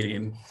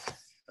advocating,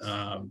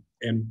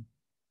 and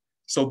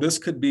so this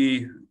could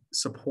be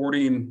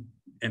supporting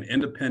an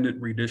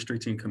independent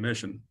redistricting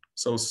commission.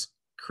 So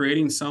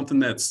creating something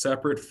that's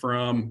separate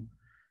from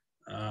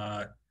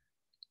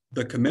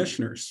the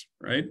commissioners,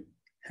 right?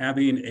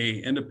 Having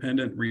a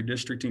independent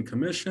redistricting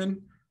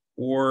commission,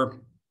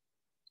 or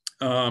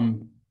a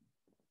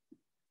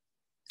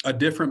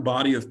different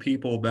body of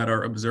people that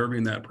are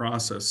observing that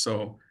process.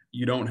 So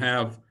you don't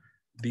have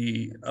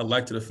the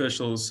elected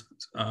officials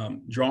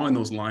drawing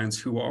those lines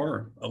who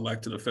are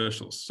elected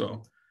officials.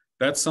 So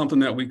that's something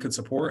that we could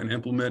support and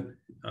implement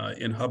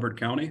in Hubbard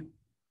County.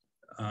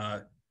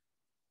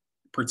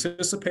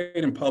 Participate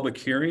in public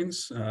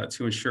hearings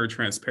to ensure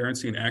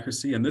transparency and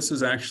accuracy. And this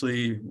is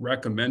actually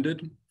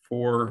recommended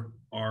for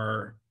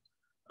our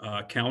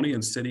county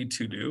and city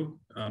to do.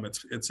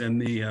 It's in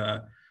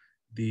the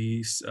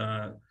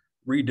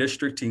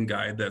redistricting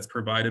guide that's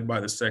provided by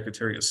the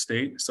Secretary of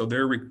State. So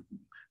they're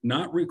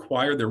not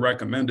required, they're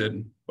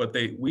recommended, but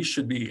we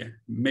should be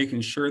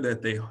making sure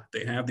that they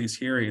have these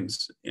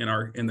hearings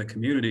in the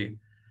community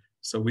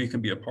so we can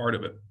be a part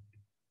of it.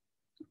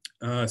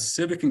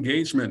 Civic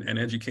engagement and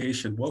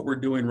education, what we're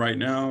doing right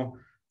now,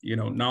 you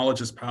know,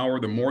 knowledge is power.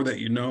 The more that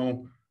you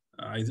know,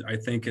 I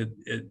think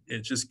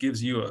it just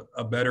gives you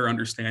a better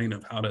understanding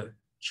of how to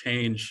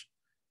change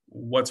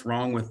what's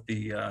wrong with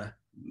the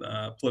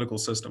political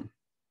system.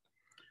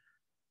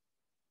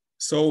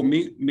 So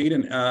meet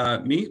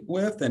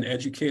with and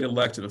educate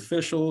elected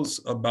officials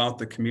about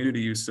the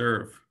community you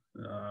serve.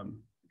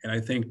 And I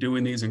think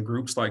doing these in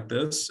groups like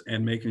this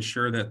and making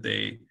sure that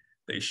they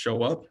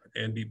show up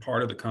and be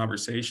part of the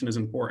conversation is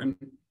important.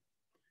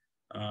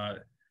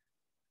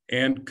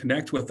 And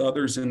connect with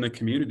others in the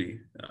community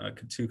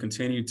to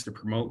continue to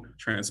promote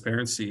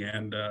transparency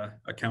and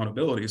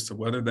accountability. So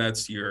whether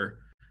that's your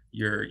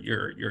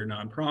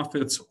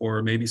nonprofits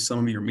or maybe some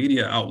of your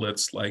media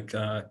outlets like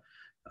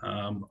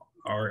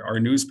our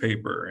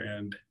newspaper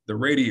and the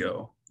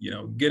radio, you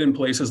know, get in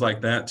places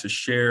like that to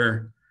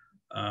share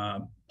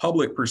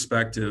public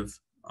perspective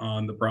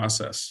on the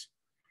process.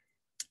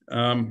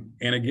 And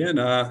again,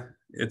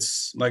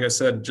 it's like I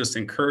said, just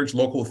encourage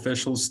local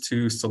officials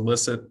to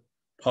solicit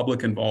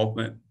public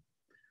involvement,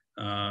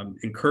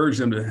 encourage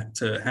them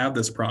to have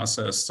this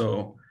process.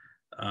 So,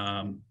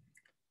 and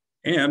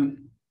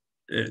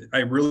I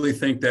really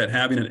think that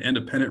having an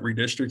independent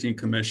redistricting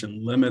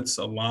commission limits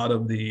a lot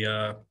of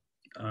the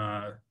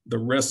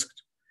risk,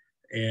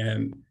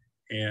 and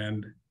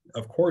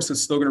of course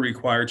it's still going to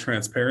require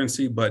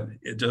transparency, but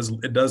it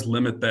does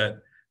limit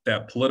that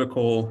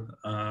political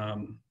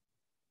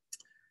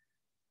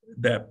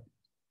that,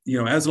 you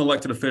know, as an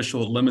elected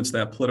official, it limits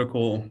that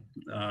political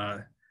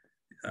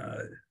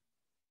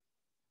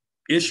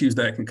issues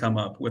that can come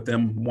up with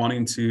them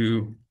wanting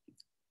to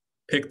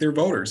pick their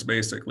voters,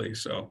 basically.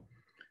 So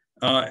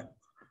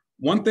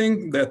one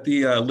thing that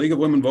the League of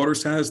Women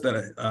Voters has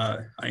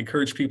that I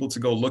encourage people to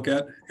go look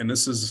at, and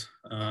this is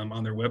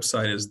on their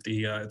website, is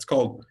it's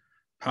called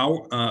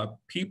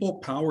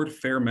people-powered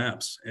fair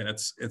maps, and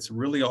it's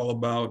really all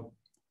about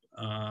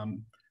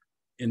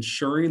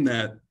ensuring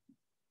that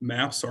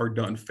maps are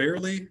done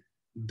fairly,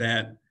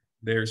 that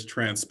there's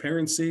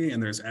transparency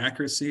and there's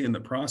accuracy in the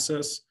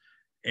process,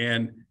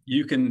 and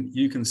you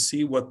can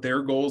see what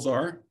their goals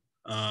are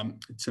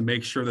to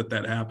make sure that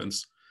that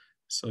happens.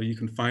 So you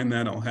can find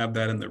that. I'll have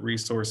that in the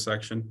resource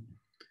section.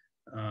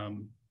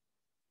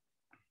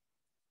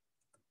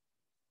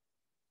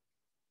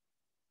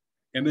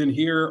 And then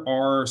here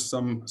are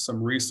some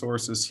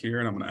resources here,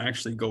 and I'm going to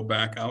actually go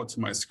back out to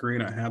my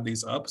screen. I have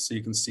these up so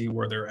you can see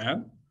where they're at.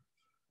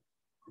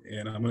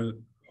 And I'm going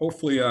to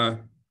hopefully,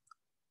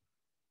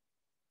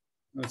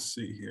 let's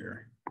see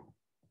here.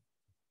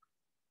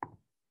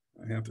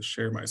 I have to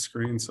share my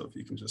screen, so if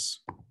you can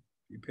just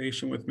be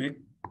patient with me.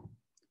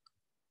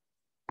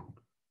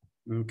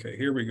 Okay,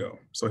 here we go.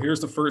 So here's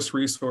the first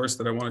resource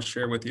that I want to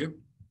share with you.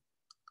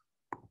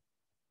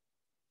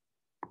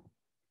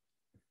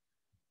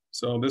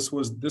 So this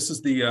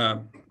is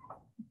the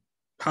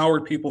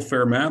Powered People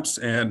Fair Maps,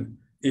 and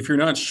if you're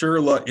not sure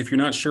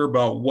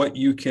about what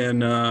you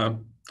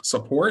can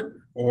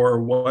support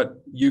or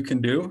what you can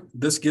do,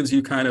 this gives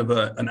you kind of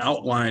an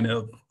outline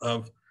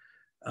of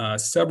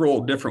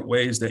several different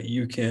ways that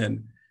you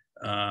can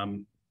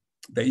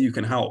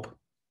help.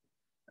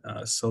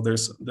 So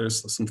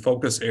there's some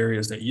focus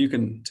areas that you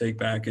can take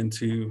back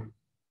into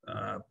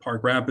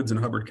Park Rapids and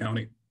Hubbard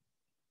County.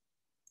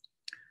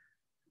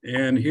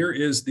 And here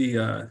is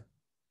the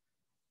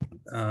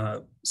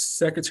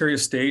Secretary of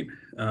State.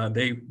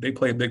 They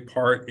play a big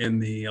part in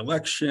the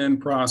election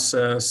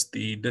process,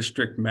 the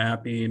district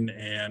mapping,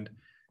 and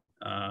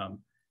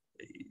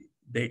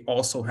they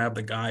also have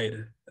the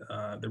guide.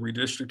 The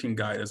redistricting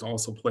guide is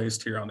also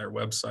placed here on their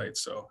website.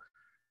 So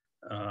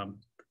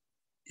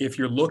if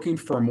you're looking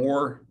for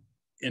more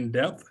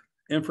in-depth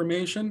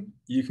information,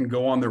 you can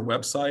go on their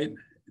website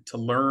to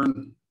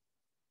learn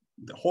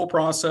the whole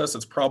process.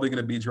 It's probably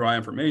going to be dry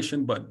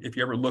information, but if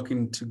you're ever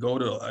looking to go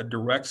to a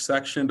direct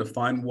section to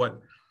find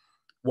what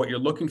you're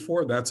looking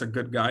for, that's a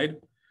good guide.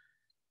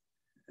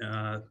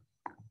 And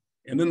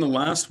then the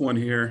last one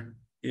here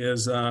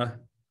is I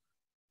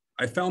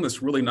found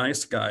this really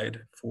nice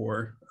guide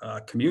for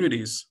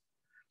communities,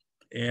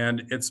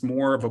 and it's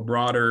more of a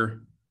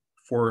broader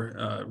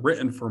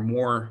written for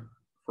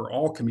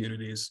all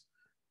communities,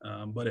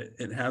 but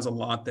it has a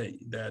lot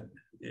that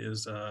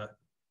is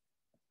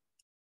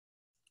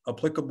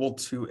applicable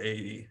to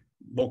a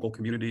local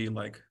community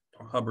like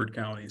Hubbard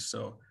County.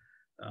 So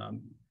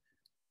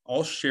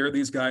I'll share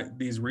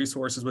these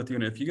resources with you,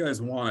 and if you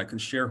guys want, I can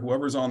share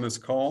whoever's on this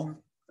call.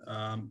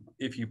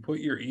 If you put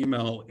your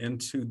email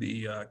into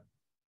the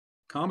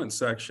comment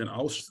section,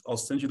 I'll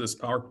send you this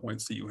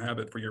PowerPoint so you have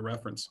it for your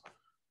reference.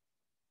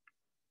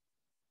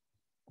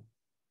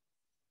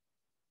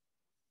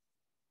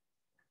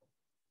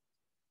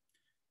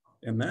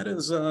 And that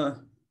is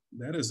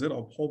it.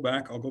 I'll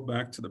go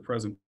back to the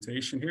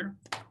presentation here.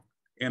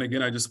 And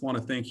again, I just want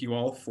to thank you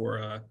all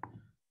for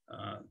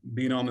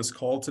being on this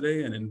call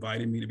today and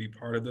inviting me to be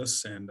part of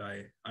this. And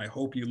I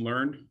hope you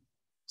learned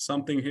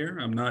something here.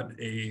 I'm not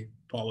a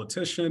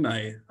politician.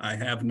 I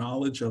have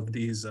knowledge of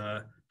this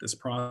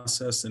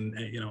process, and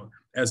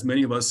as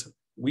many of us,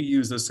 we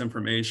use this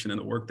information in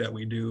the work that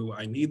we do.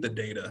 I need the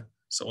data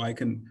so I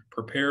can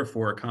prepare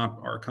for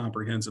our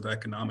comprehensive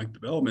economic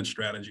development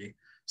strategy.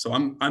 So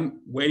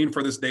I'm waiting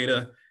for this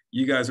data.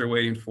 You guys are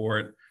waiting for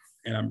it.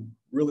 And I'm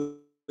really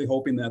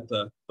hoping that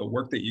the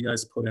work that you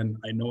guys put in,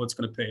 I know it's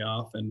going to pay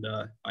off. And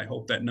I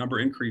hope that number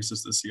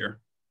increases this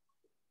year.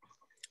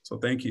 So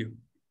thank you.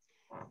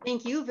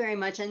 Thank you very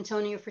much,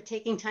 Antonio, for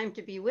taking time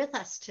to be with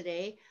us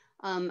today.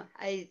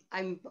 I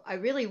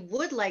really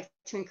would like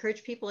to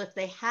encourage people, if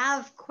they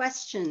have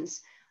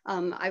questions.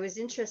 I was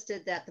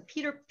interested that the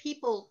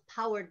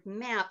people-powered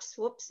maps,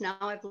 whoops, now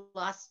I've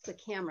lost the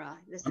camera.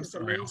 I'm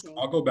sorry,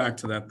 I'll go back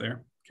to that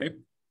there, okay?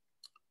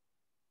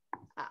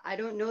 I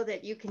don't know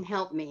that you can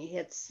help me.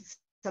 It's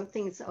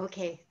something's,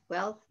 okay,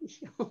 well,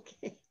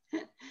 okay.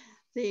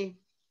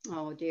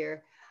 Oh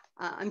dear.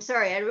 I'm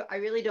sorry, I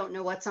really don't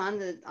know what's on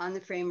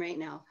the frame right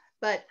now,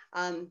 but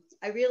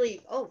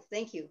oh,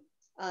 thank you.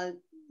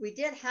 We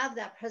did have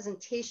that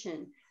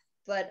presentation,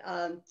 but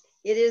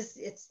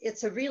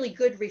it's a really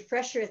good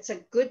refresher. It's a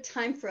good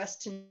time for us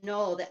to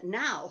know that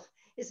now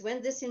is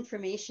when this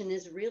information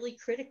is really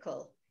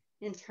critical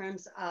in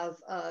terms of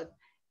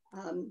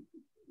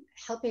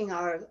helping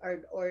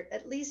or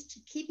at least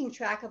keeping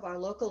track of our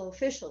local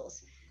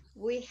officials.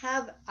 We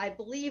have, I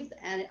believe,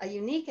 a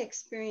unique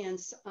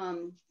experience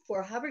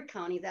for Hubbard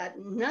County that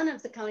none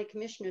of the county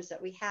commissioners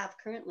that we have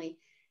currently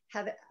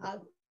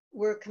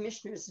were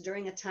commissioners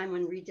during a time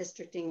when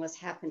redistricting was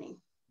happening.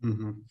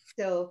 Mm-hmm.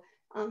 So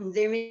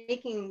they're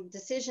making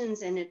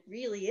decisions, and it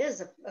really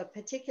is a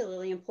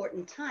particularly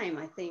important time,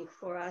 I think,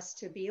 for us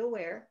to be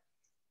aware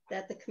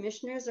that the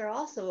commissioners are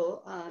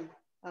also,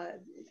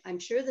 I'm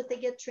sure that they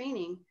get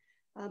training,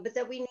 but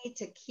that we need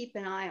to keep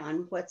an eye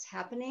on what's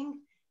happening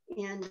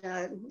and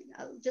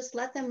just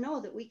let them know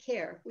that we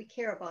care. We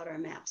care about our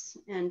maps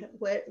and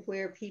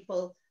where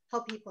people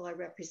how people are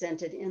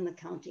represented in the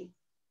county.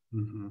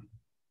 Mm-hmm.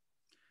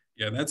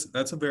 Yeah,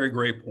 that's a very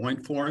great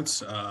point,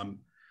 Florence.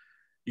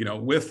 You know,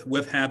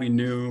 with having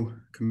new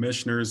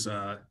commissioners,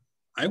 I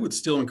would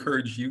still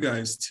encourage you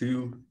guys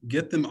to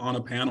get them on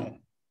a panel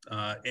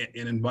and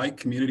invite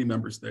community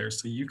members there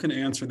so you can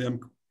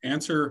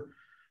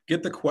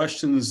get the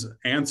questions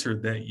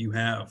answered that you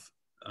have.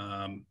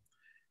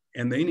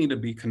 And they need to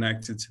be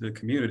connected to the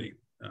community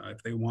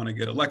if they want to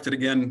get elected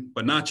again,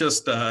 but not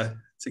just to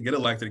get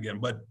elected again,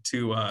 but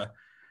to,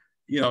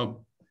 you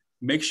know,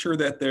 make sure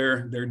that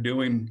they're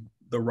doing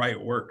the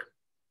right work.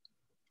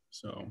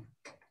 So,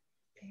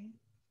 okay.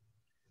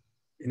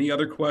 Any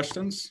other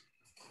questions?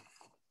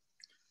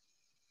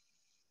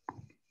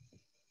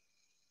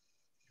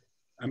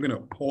 I'm going to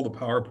pull the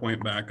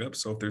PowerPoint back up.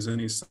 So if there's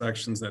any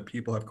sections that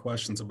people have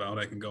questions about,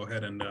 I can go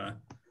ahead and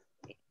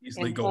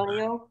easily go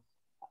back.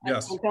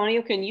 Yes.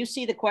 Antonio, can you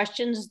see the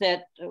questions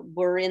that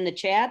were in the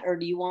chat, or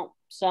do you want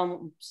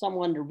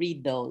someone to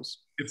read those?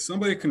 If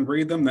somebody can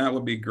read them, that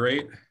would be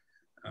great.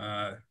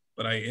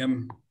 But I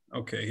am,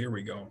 okay, here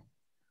we go.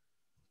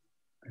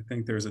 I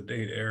think there's a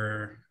date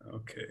error.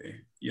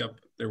 Okay, yep,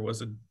 there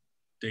was a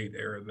date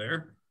error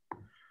there.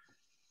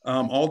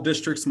 All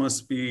districts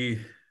must be,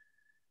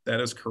 that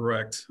is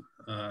correct,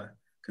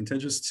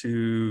 contiguous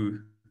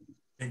to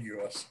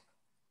contiguous.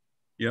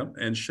 Yep,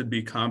 and should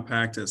be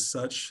compact as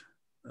such.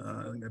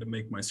 I got to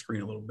make my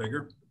screen a little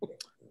bigger.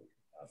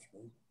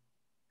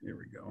 Here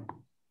we go.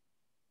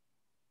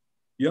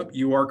 Yep,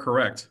 you are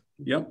correct.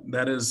 Yep,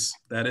 that is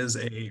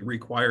a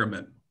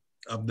requirement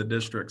of the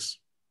districts.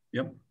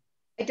 Yep.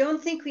 I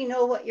don't think we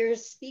know what you're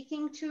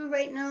speaking to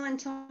right now,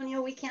 Antonio.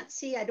 We can't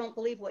see, I don't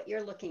believe, what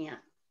you're looking at.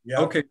 Yep.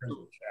 Okay,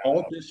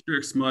 all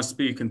districts must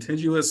be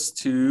contiguous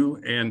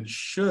to and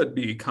should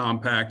be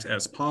compact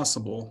as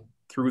possible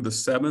through the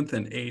 7th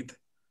and 8th.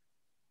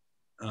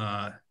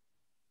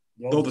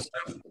 Though the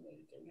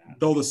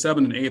 7th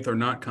and 8th are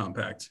not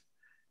compact,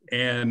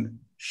 and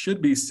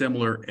should be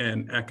similar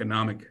in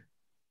economic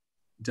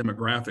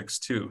demographics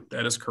too.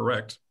 That is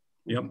correct.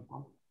 Yep.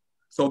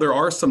 So there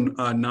are some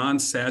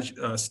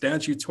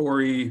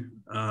non-statutory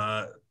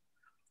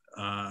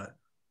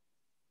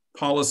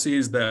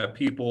policies that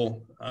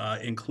people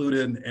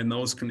included, and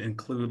those can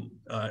include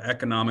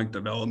economic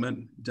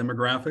development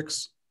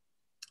demographics.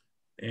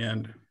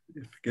 And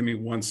give me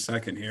 1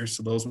 second here.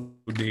 So those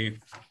would be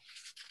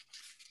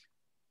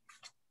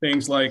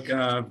things like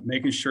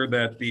making sure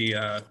that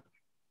the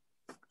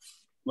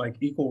like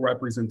equal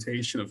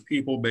representation of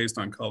people based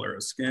on color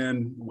of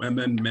skin,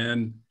 women,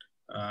 men,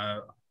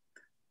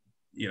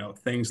 you know,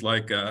 things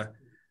like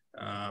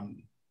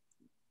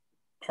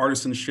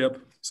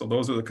partisanship. So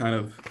those are the kind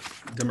of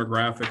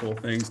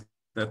demographical things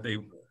that they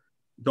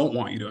don't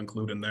want you to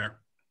include in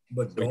there.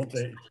 But don't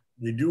they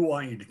do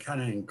want you to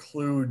kind of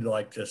include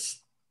like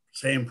this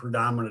same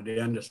predominant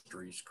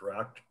industries,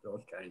 correct?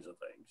 Those kinds of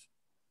things.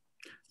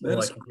 So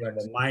like if you have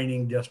a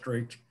mining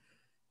district,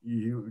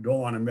 you don't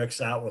want to mix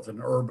that with an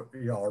urban,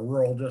 you know, a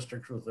rural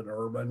district with an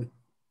urban.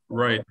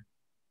 Right.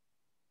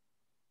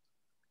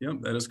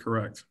 Yep, that is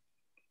correct.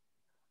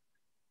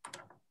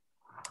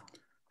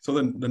 So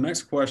then the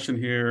next question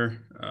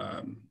here,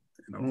 and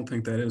I don't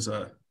think that is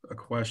a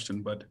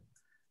question, but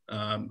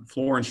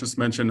Florence just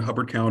mentioned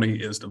Hubbard County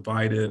is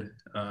divided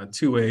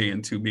 2A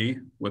and 2B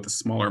with a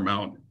smaller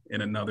amount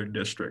in another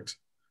district.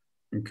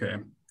 Okay.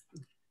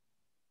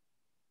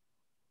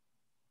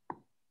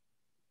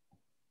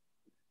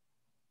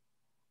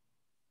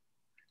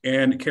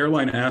 And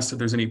Caroline asked if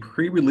there's any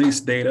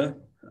pre-release data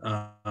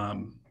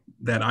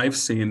that I've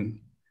seen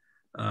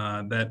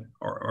that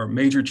are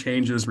major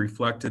changes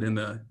reflected in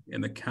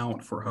the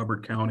count for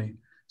Hubbard County.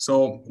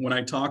 So when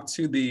I talked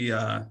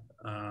to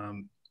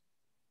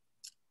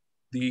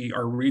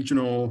our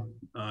regional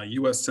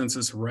U.S.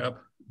 Census rep,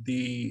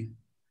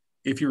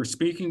 if you're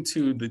speaking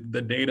to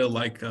the data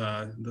like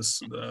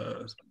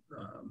the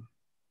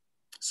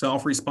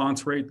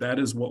self-response rate, that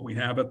is what we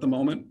have at the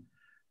moment.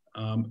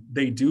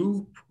 They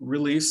do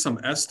release some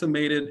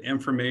estimated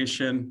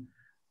information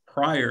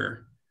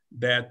prior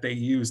that they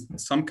use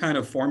some kind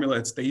of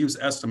formula. They use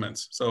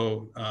estimates.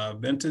 So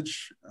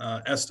vintage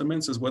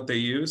estimates is what they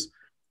use.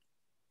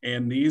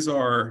 And these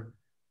are,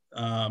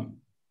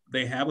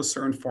 they have a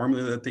certain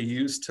formula that they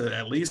use to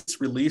at least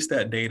release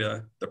that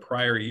data the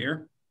prior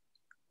year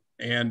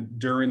and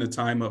during the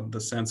time of the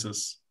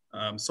census.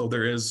 So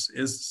there is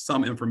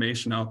some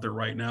information out there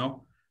right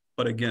now,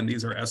 but again,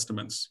 these are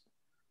estimates.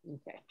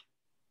 Okay.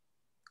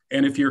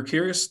 And if you're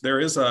curious,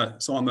 there is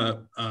so on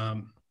the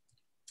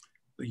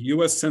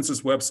U.S.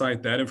 Census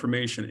website, that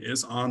information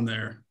is on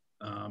there.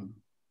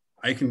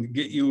 I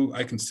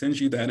can send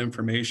you that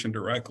information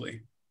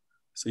directly,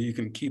 so you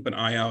can keep an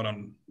eye out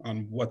on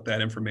what that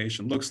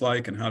information looks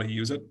like and how to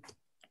use it.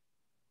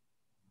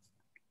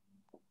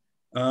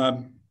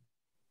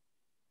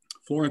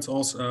 Florence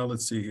also,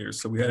 let's see here.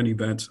 So we had an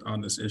event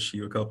on this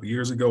issue a couple of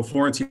years ago.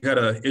 Florence, you had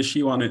an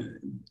issue on it.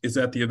 Is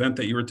that the event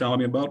that you were telling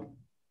me about?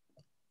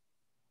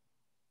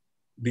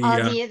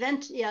 The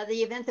event, yeah,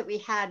 the event that we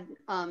had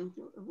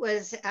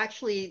was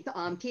actually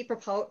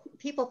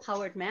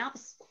people-powered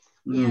maps,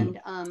 And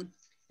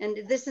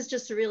this is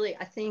just really,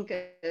 I think,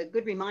 a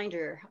good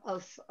reminder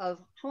of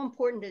how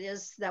important it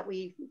is that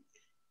we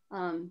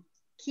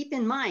keep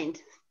in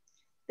mind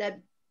that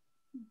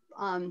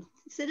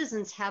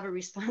citizens have a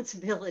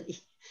responsibility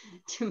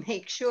to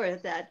make sure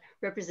that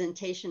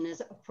representation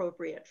is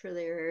appropriate for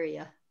their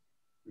area.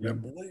 I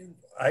believe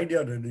I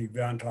did an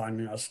event on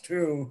this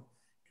too,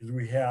 because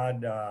we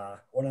had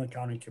one of the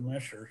county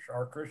commissioners,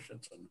 Shar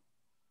Christensen,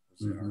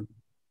 was there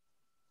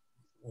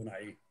when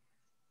I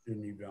did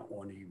an event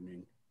one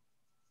evening.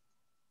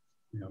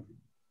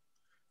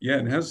 Yeah,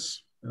 it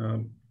has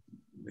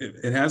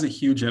it has a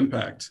huge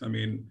impact. I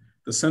mean,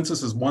 the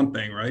census is one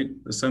thing, right?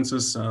 The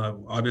census,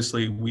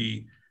 obviously,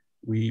 we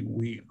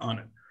receive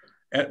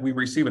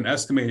an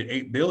estimated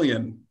 $8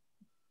 billion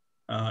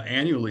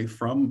annually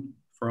from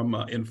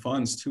in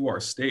funds to our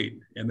state,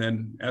 and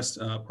then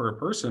per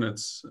person,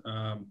 it's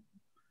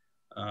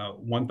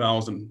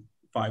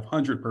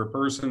 1,500 per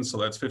person. So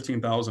that's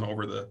 15,000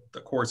 over the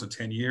course of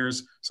 10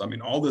 years. So I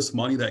mean, all this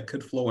money that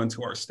could flow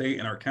into our state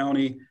and our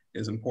county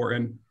is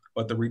important,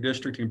 but the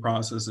redistricting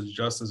process is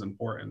just as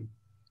important.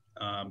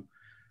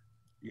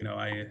 You know,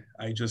 I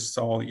just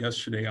saw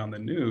yesterday on the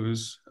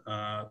news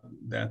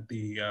that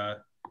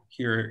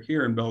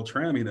here in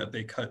Beltrami that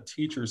they cut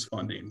teachers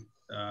funding.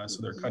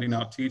 So they're cutting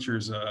out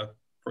teachers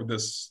for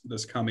this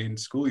coming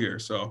school year.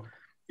 So,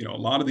 you know, a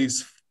lot of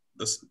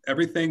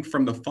everything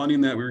from the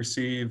funding that we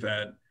receive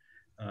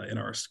in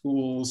our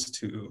schools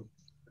to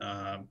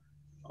our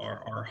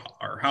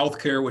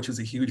healthcare, which is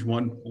a huge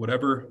one,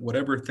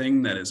 whatever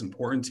thing that is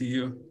important to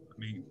you. I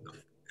mean,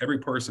 every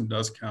person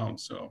does count.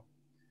 So,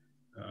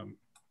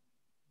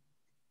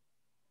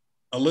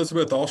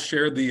 Elizabeth, I'll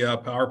share the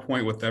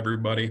PowerPoint with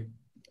everybody.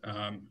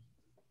 And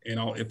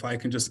if I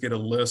can just get a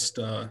list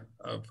of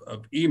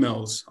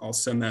emails, I'll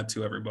send that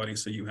to everybody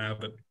so you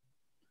have it.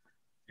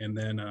 And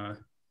then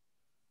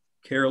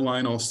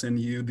Caroline, I'll send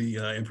you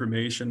the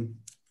information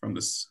from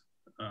this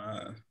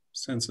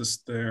census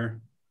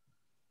there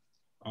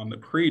on the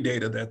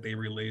pre-data that they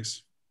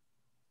release.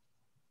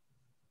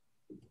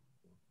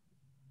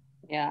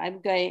 Yeah, I'm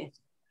going,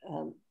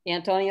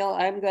 Antonio,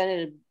 I'm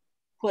going to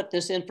put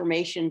this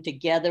information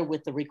together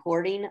with the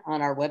recording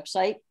on our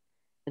website.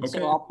 And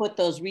so I'll put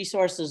those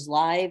resources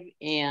live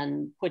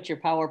and put your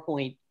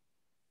PowerPoint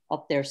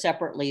up there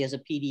separately as a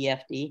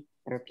PDF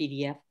or a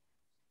PDF.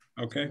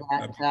 Okay.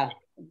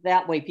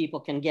 That way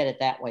people can get it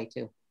that way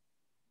too.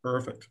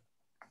 Perfect.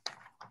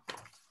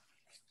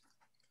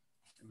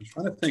 I'm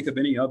trying to think of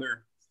any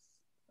other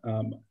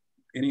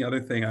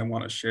thing I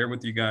want to share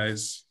with you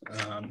guys.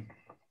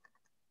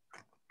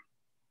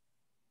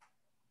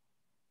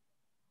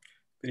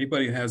 If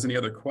anybody has any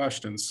other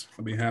questions,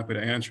 I'll be happy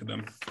to answer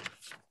them.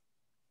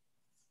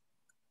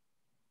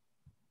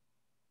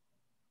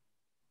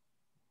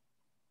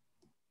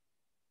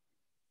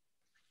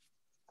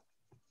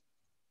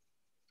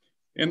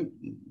 And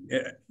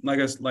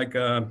like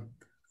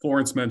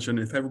Florence mentioned,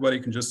 if everybody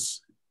can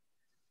just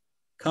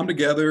come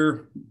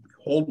together,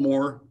 hold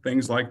more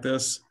things like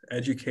this,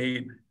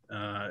 educate,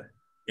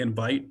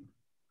 invite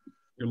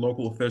your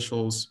local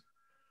officials,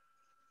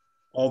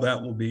 all that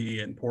will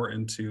be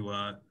important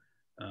to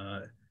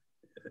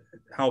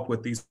help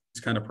with these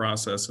kind of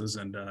processes,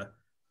 and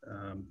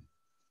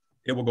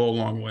it will go a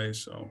long way.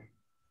 So,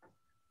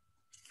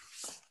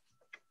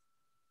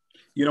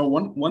 you know,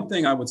 one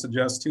thing I would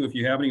suggest too, if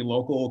you have any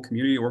local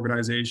community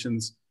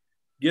organizations,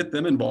 get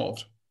them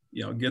involved.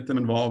 You know, get them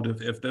involved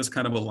if this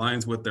kind of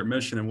aligns with their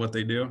mission and what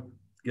they do.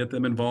 Get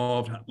them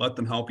involved. Let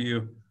them help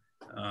you.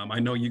 I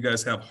know you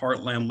guys have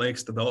Heartland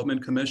Lakes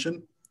Development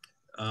Commission.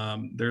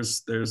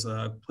 There's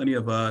plenty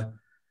of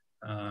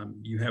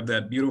you have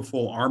that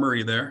beautiful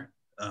armory there.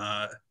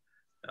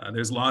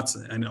 There's lots,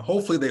 and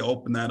hopefully they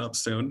open that up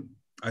soon.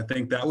 I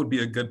think that would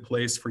be a good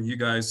place for you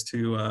guys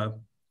to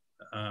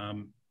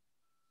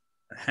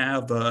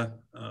have a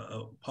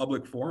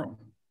public forum,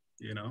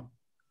 you know.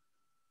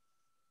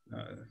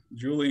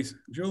 Julie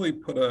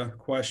put a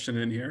question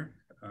in here.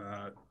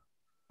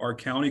 Are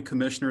county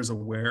commissioners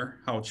aware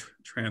how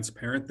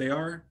transparent they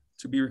are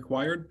to be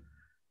required?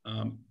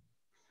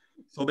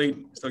 So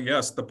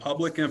yes, the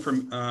public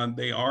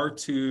they are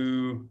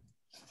to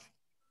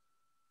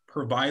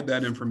provide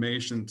that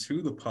information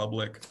to the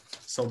public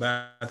so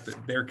that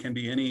there can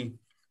be any,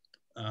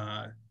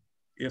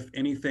 if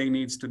anything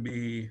needs to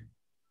be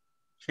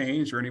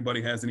changed or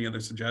anybody has any other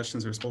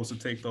suggestions, they're supposed to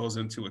take those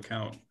into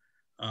account.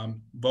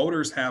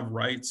 Voters have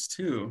rights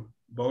too.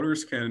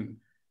 Voters can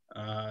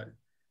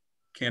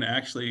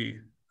actually,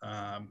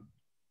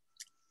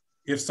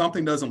 if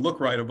something doesn't look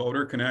right, a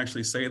voter can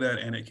actually say that,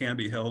 and it can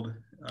be held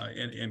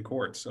in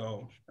court.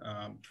 So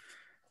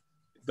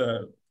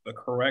the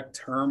correct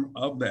term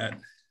of that,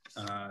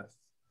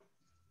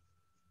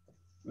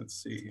 let's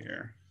see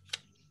here.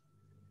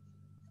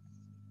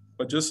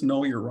 But just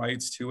know your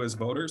rights too as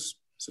voters.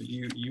 So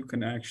you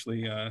can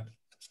actually,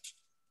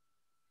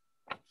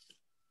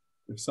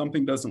 if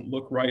something doesn't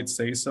look right,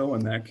 say so,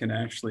 and that can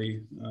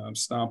actually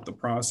stop the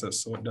process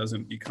so it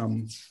doesn't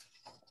become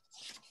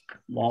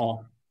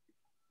law.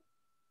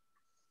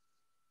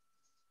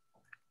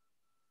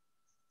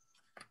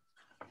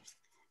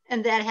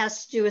 And that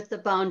has to do with the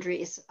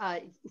boundaries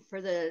okay.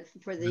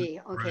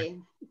 Right.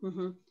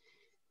 Mm-hmm.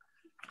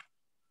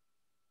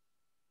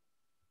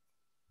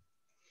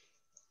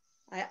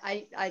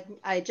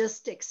 I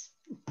just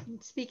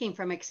speaking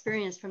from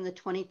experience from the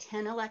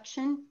 2010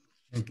 election,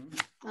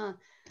 Mm-hmm.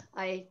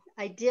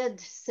 I did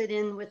sit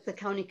in with the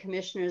county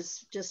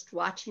commissioners just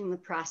watching the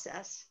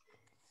process.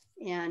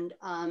 And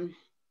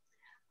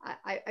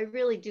I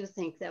really do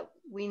think that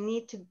we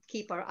need to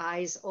keep our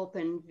eyes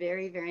open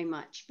very, very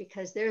much,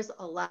 because there's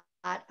a lot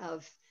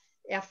of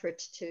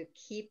effort to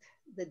keep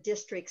the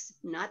districts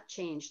not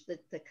changed.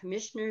 The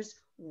commissioners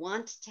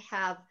want to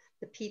have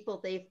the people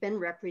they've been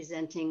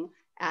representing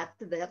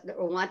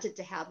or wanted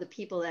to have the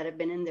people that have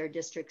been in their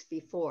districts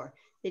before.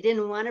 They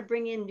didn't want to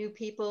bring in new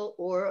people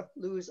or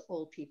lose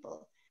old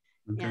people.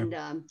 Okay.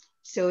 And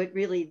so it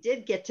really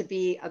did get to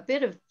be a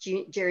bit of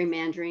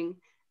gerrymandering,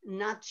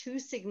 not too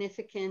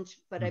significant,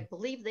 but I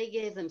believe they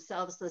gave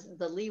themselves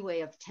the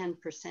leeway of 10%.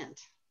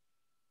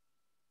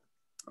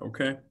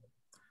 Okay.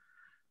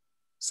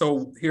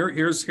 So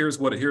here's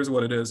what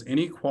it is.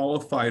 Any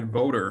qualified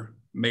voter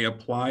may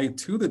apply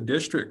to the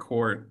district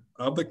court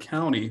of the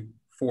county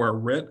for a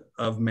writ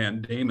of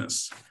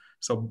mandamus.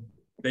 So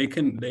they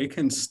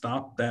can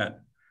stop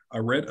that,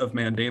 a writ of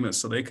mandamus.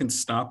 So they can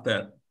stop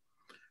that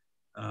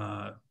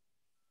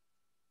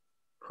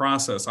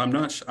process. I'm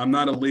not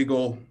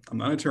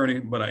an attorney,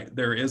 but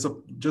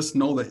just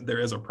know that there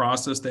is a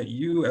process that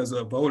you as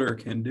a voter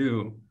can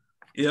do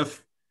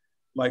if,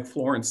 like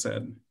Florence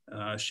said,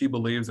 she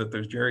believes that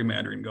there's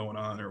gerrymandering going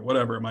on or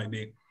whatever it might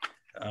be,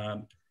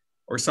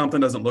 or something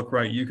doesn't look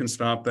right. You can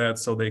stop that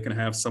so they can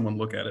have someone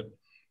look at it.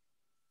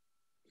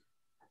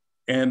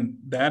 And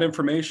that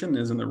information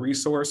is in the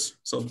resource.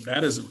 So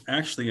that is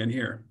actually in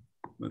here.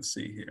 Let's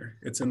see here.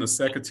 It's in the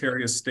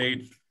Secretary of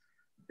State.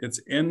 It's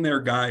in their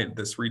guide,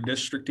 this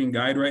redistricting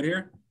guide right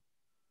here.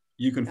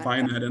 You can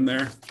find that in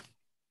there.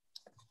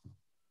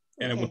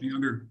 And okay.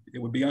 it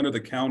would be under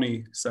the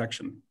county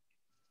section.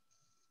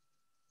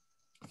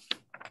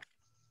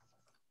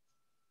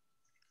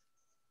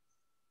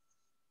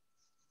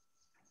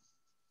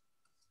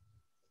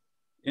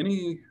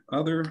 Any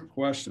other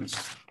questions?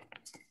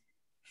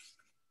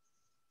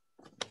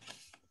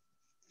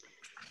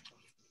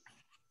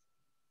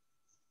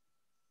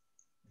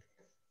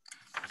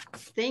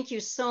 Thank you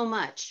so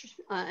much,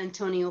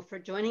 Antonio, for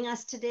joining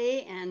us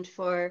today and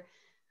for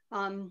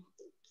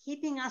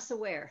keeping us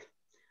aware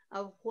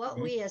of what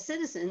we as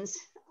citizens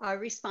are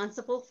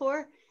responsible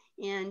for,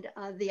 and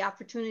the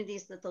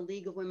opportunities that the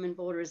League of Women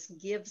Voters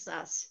gives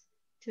us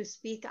to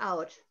speak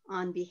out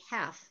on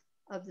behalf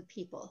of the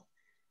people.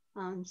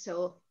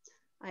 So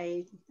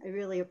I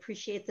really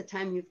appreciate the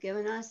time you've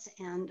given us,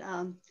 and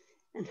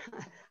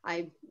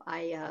I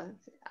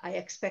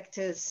expect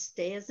to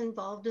stay as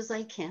involved as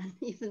I can,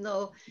 even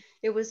though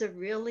it was a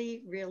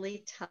really,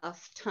 really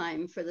tough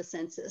time for the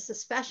census,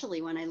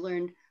 especially when I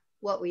learned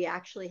what we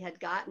actually had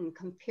gotten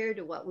compared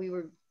to what we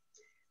were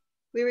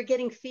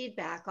getting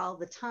feedback all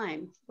the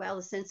time while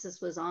the census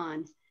was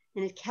on,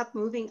 and it kept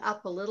moving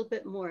up a little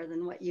bit more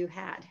than what you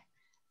had.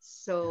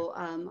 So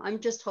I'm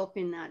just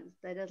hoping that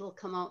it'll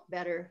come out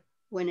better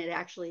when it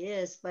actually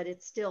is, but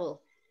it's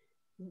still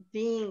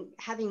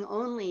having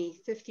only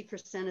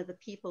 50% of the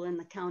people in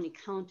the county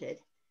counted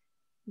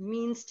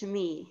means to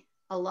me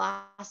a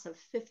loss of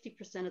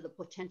 50% of the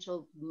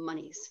potential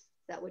monies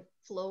that would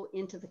flow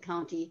into the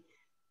county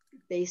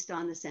based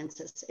on the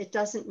census. It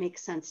doesn't make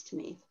sense to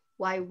me.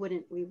 Why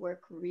wouldn't we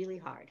work really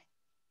hard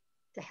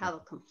to have a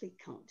complete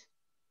count?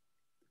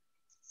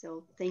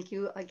 So thank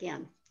you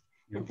again.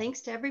 Yep. And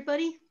thanks to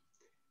everybody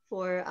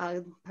for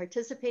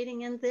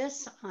participating in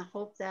this. I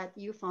hope that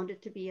you found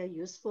it to be a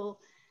useful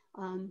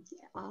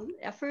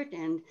effort.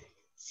 And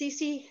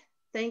Cece,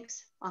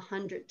 thanks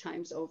 100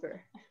 times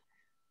over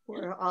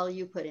for all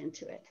you put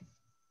into it.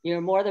 You're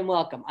more than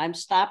welcome. I'm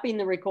stopping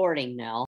the recording now.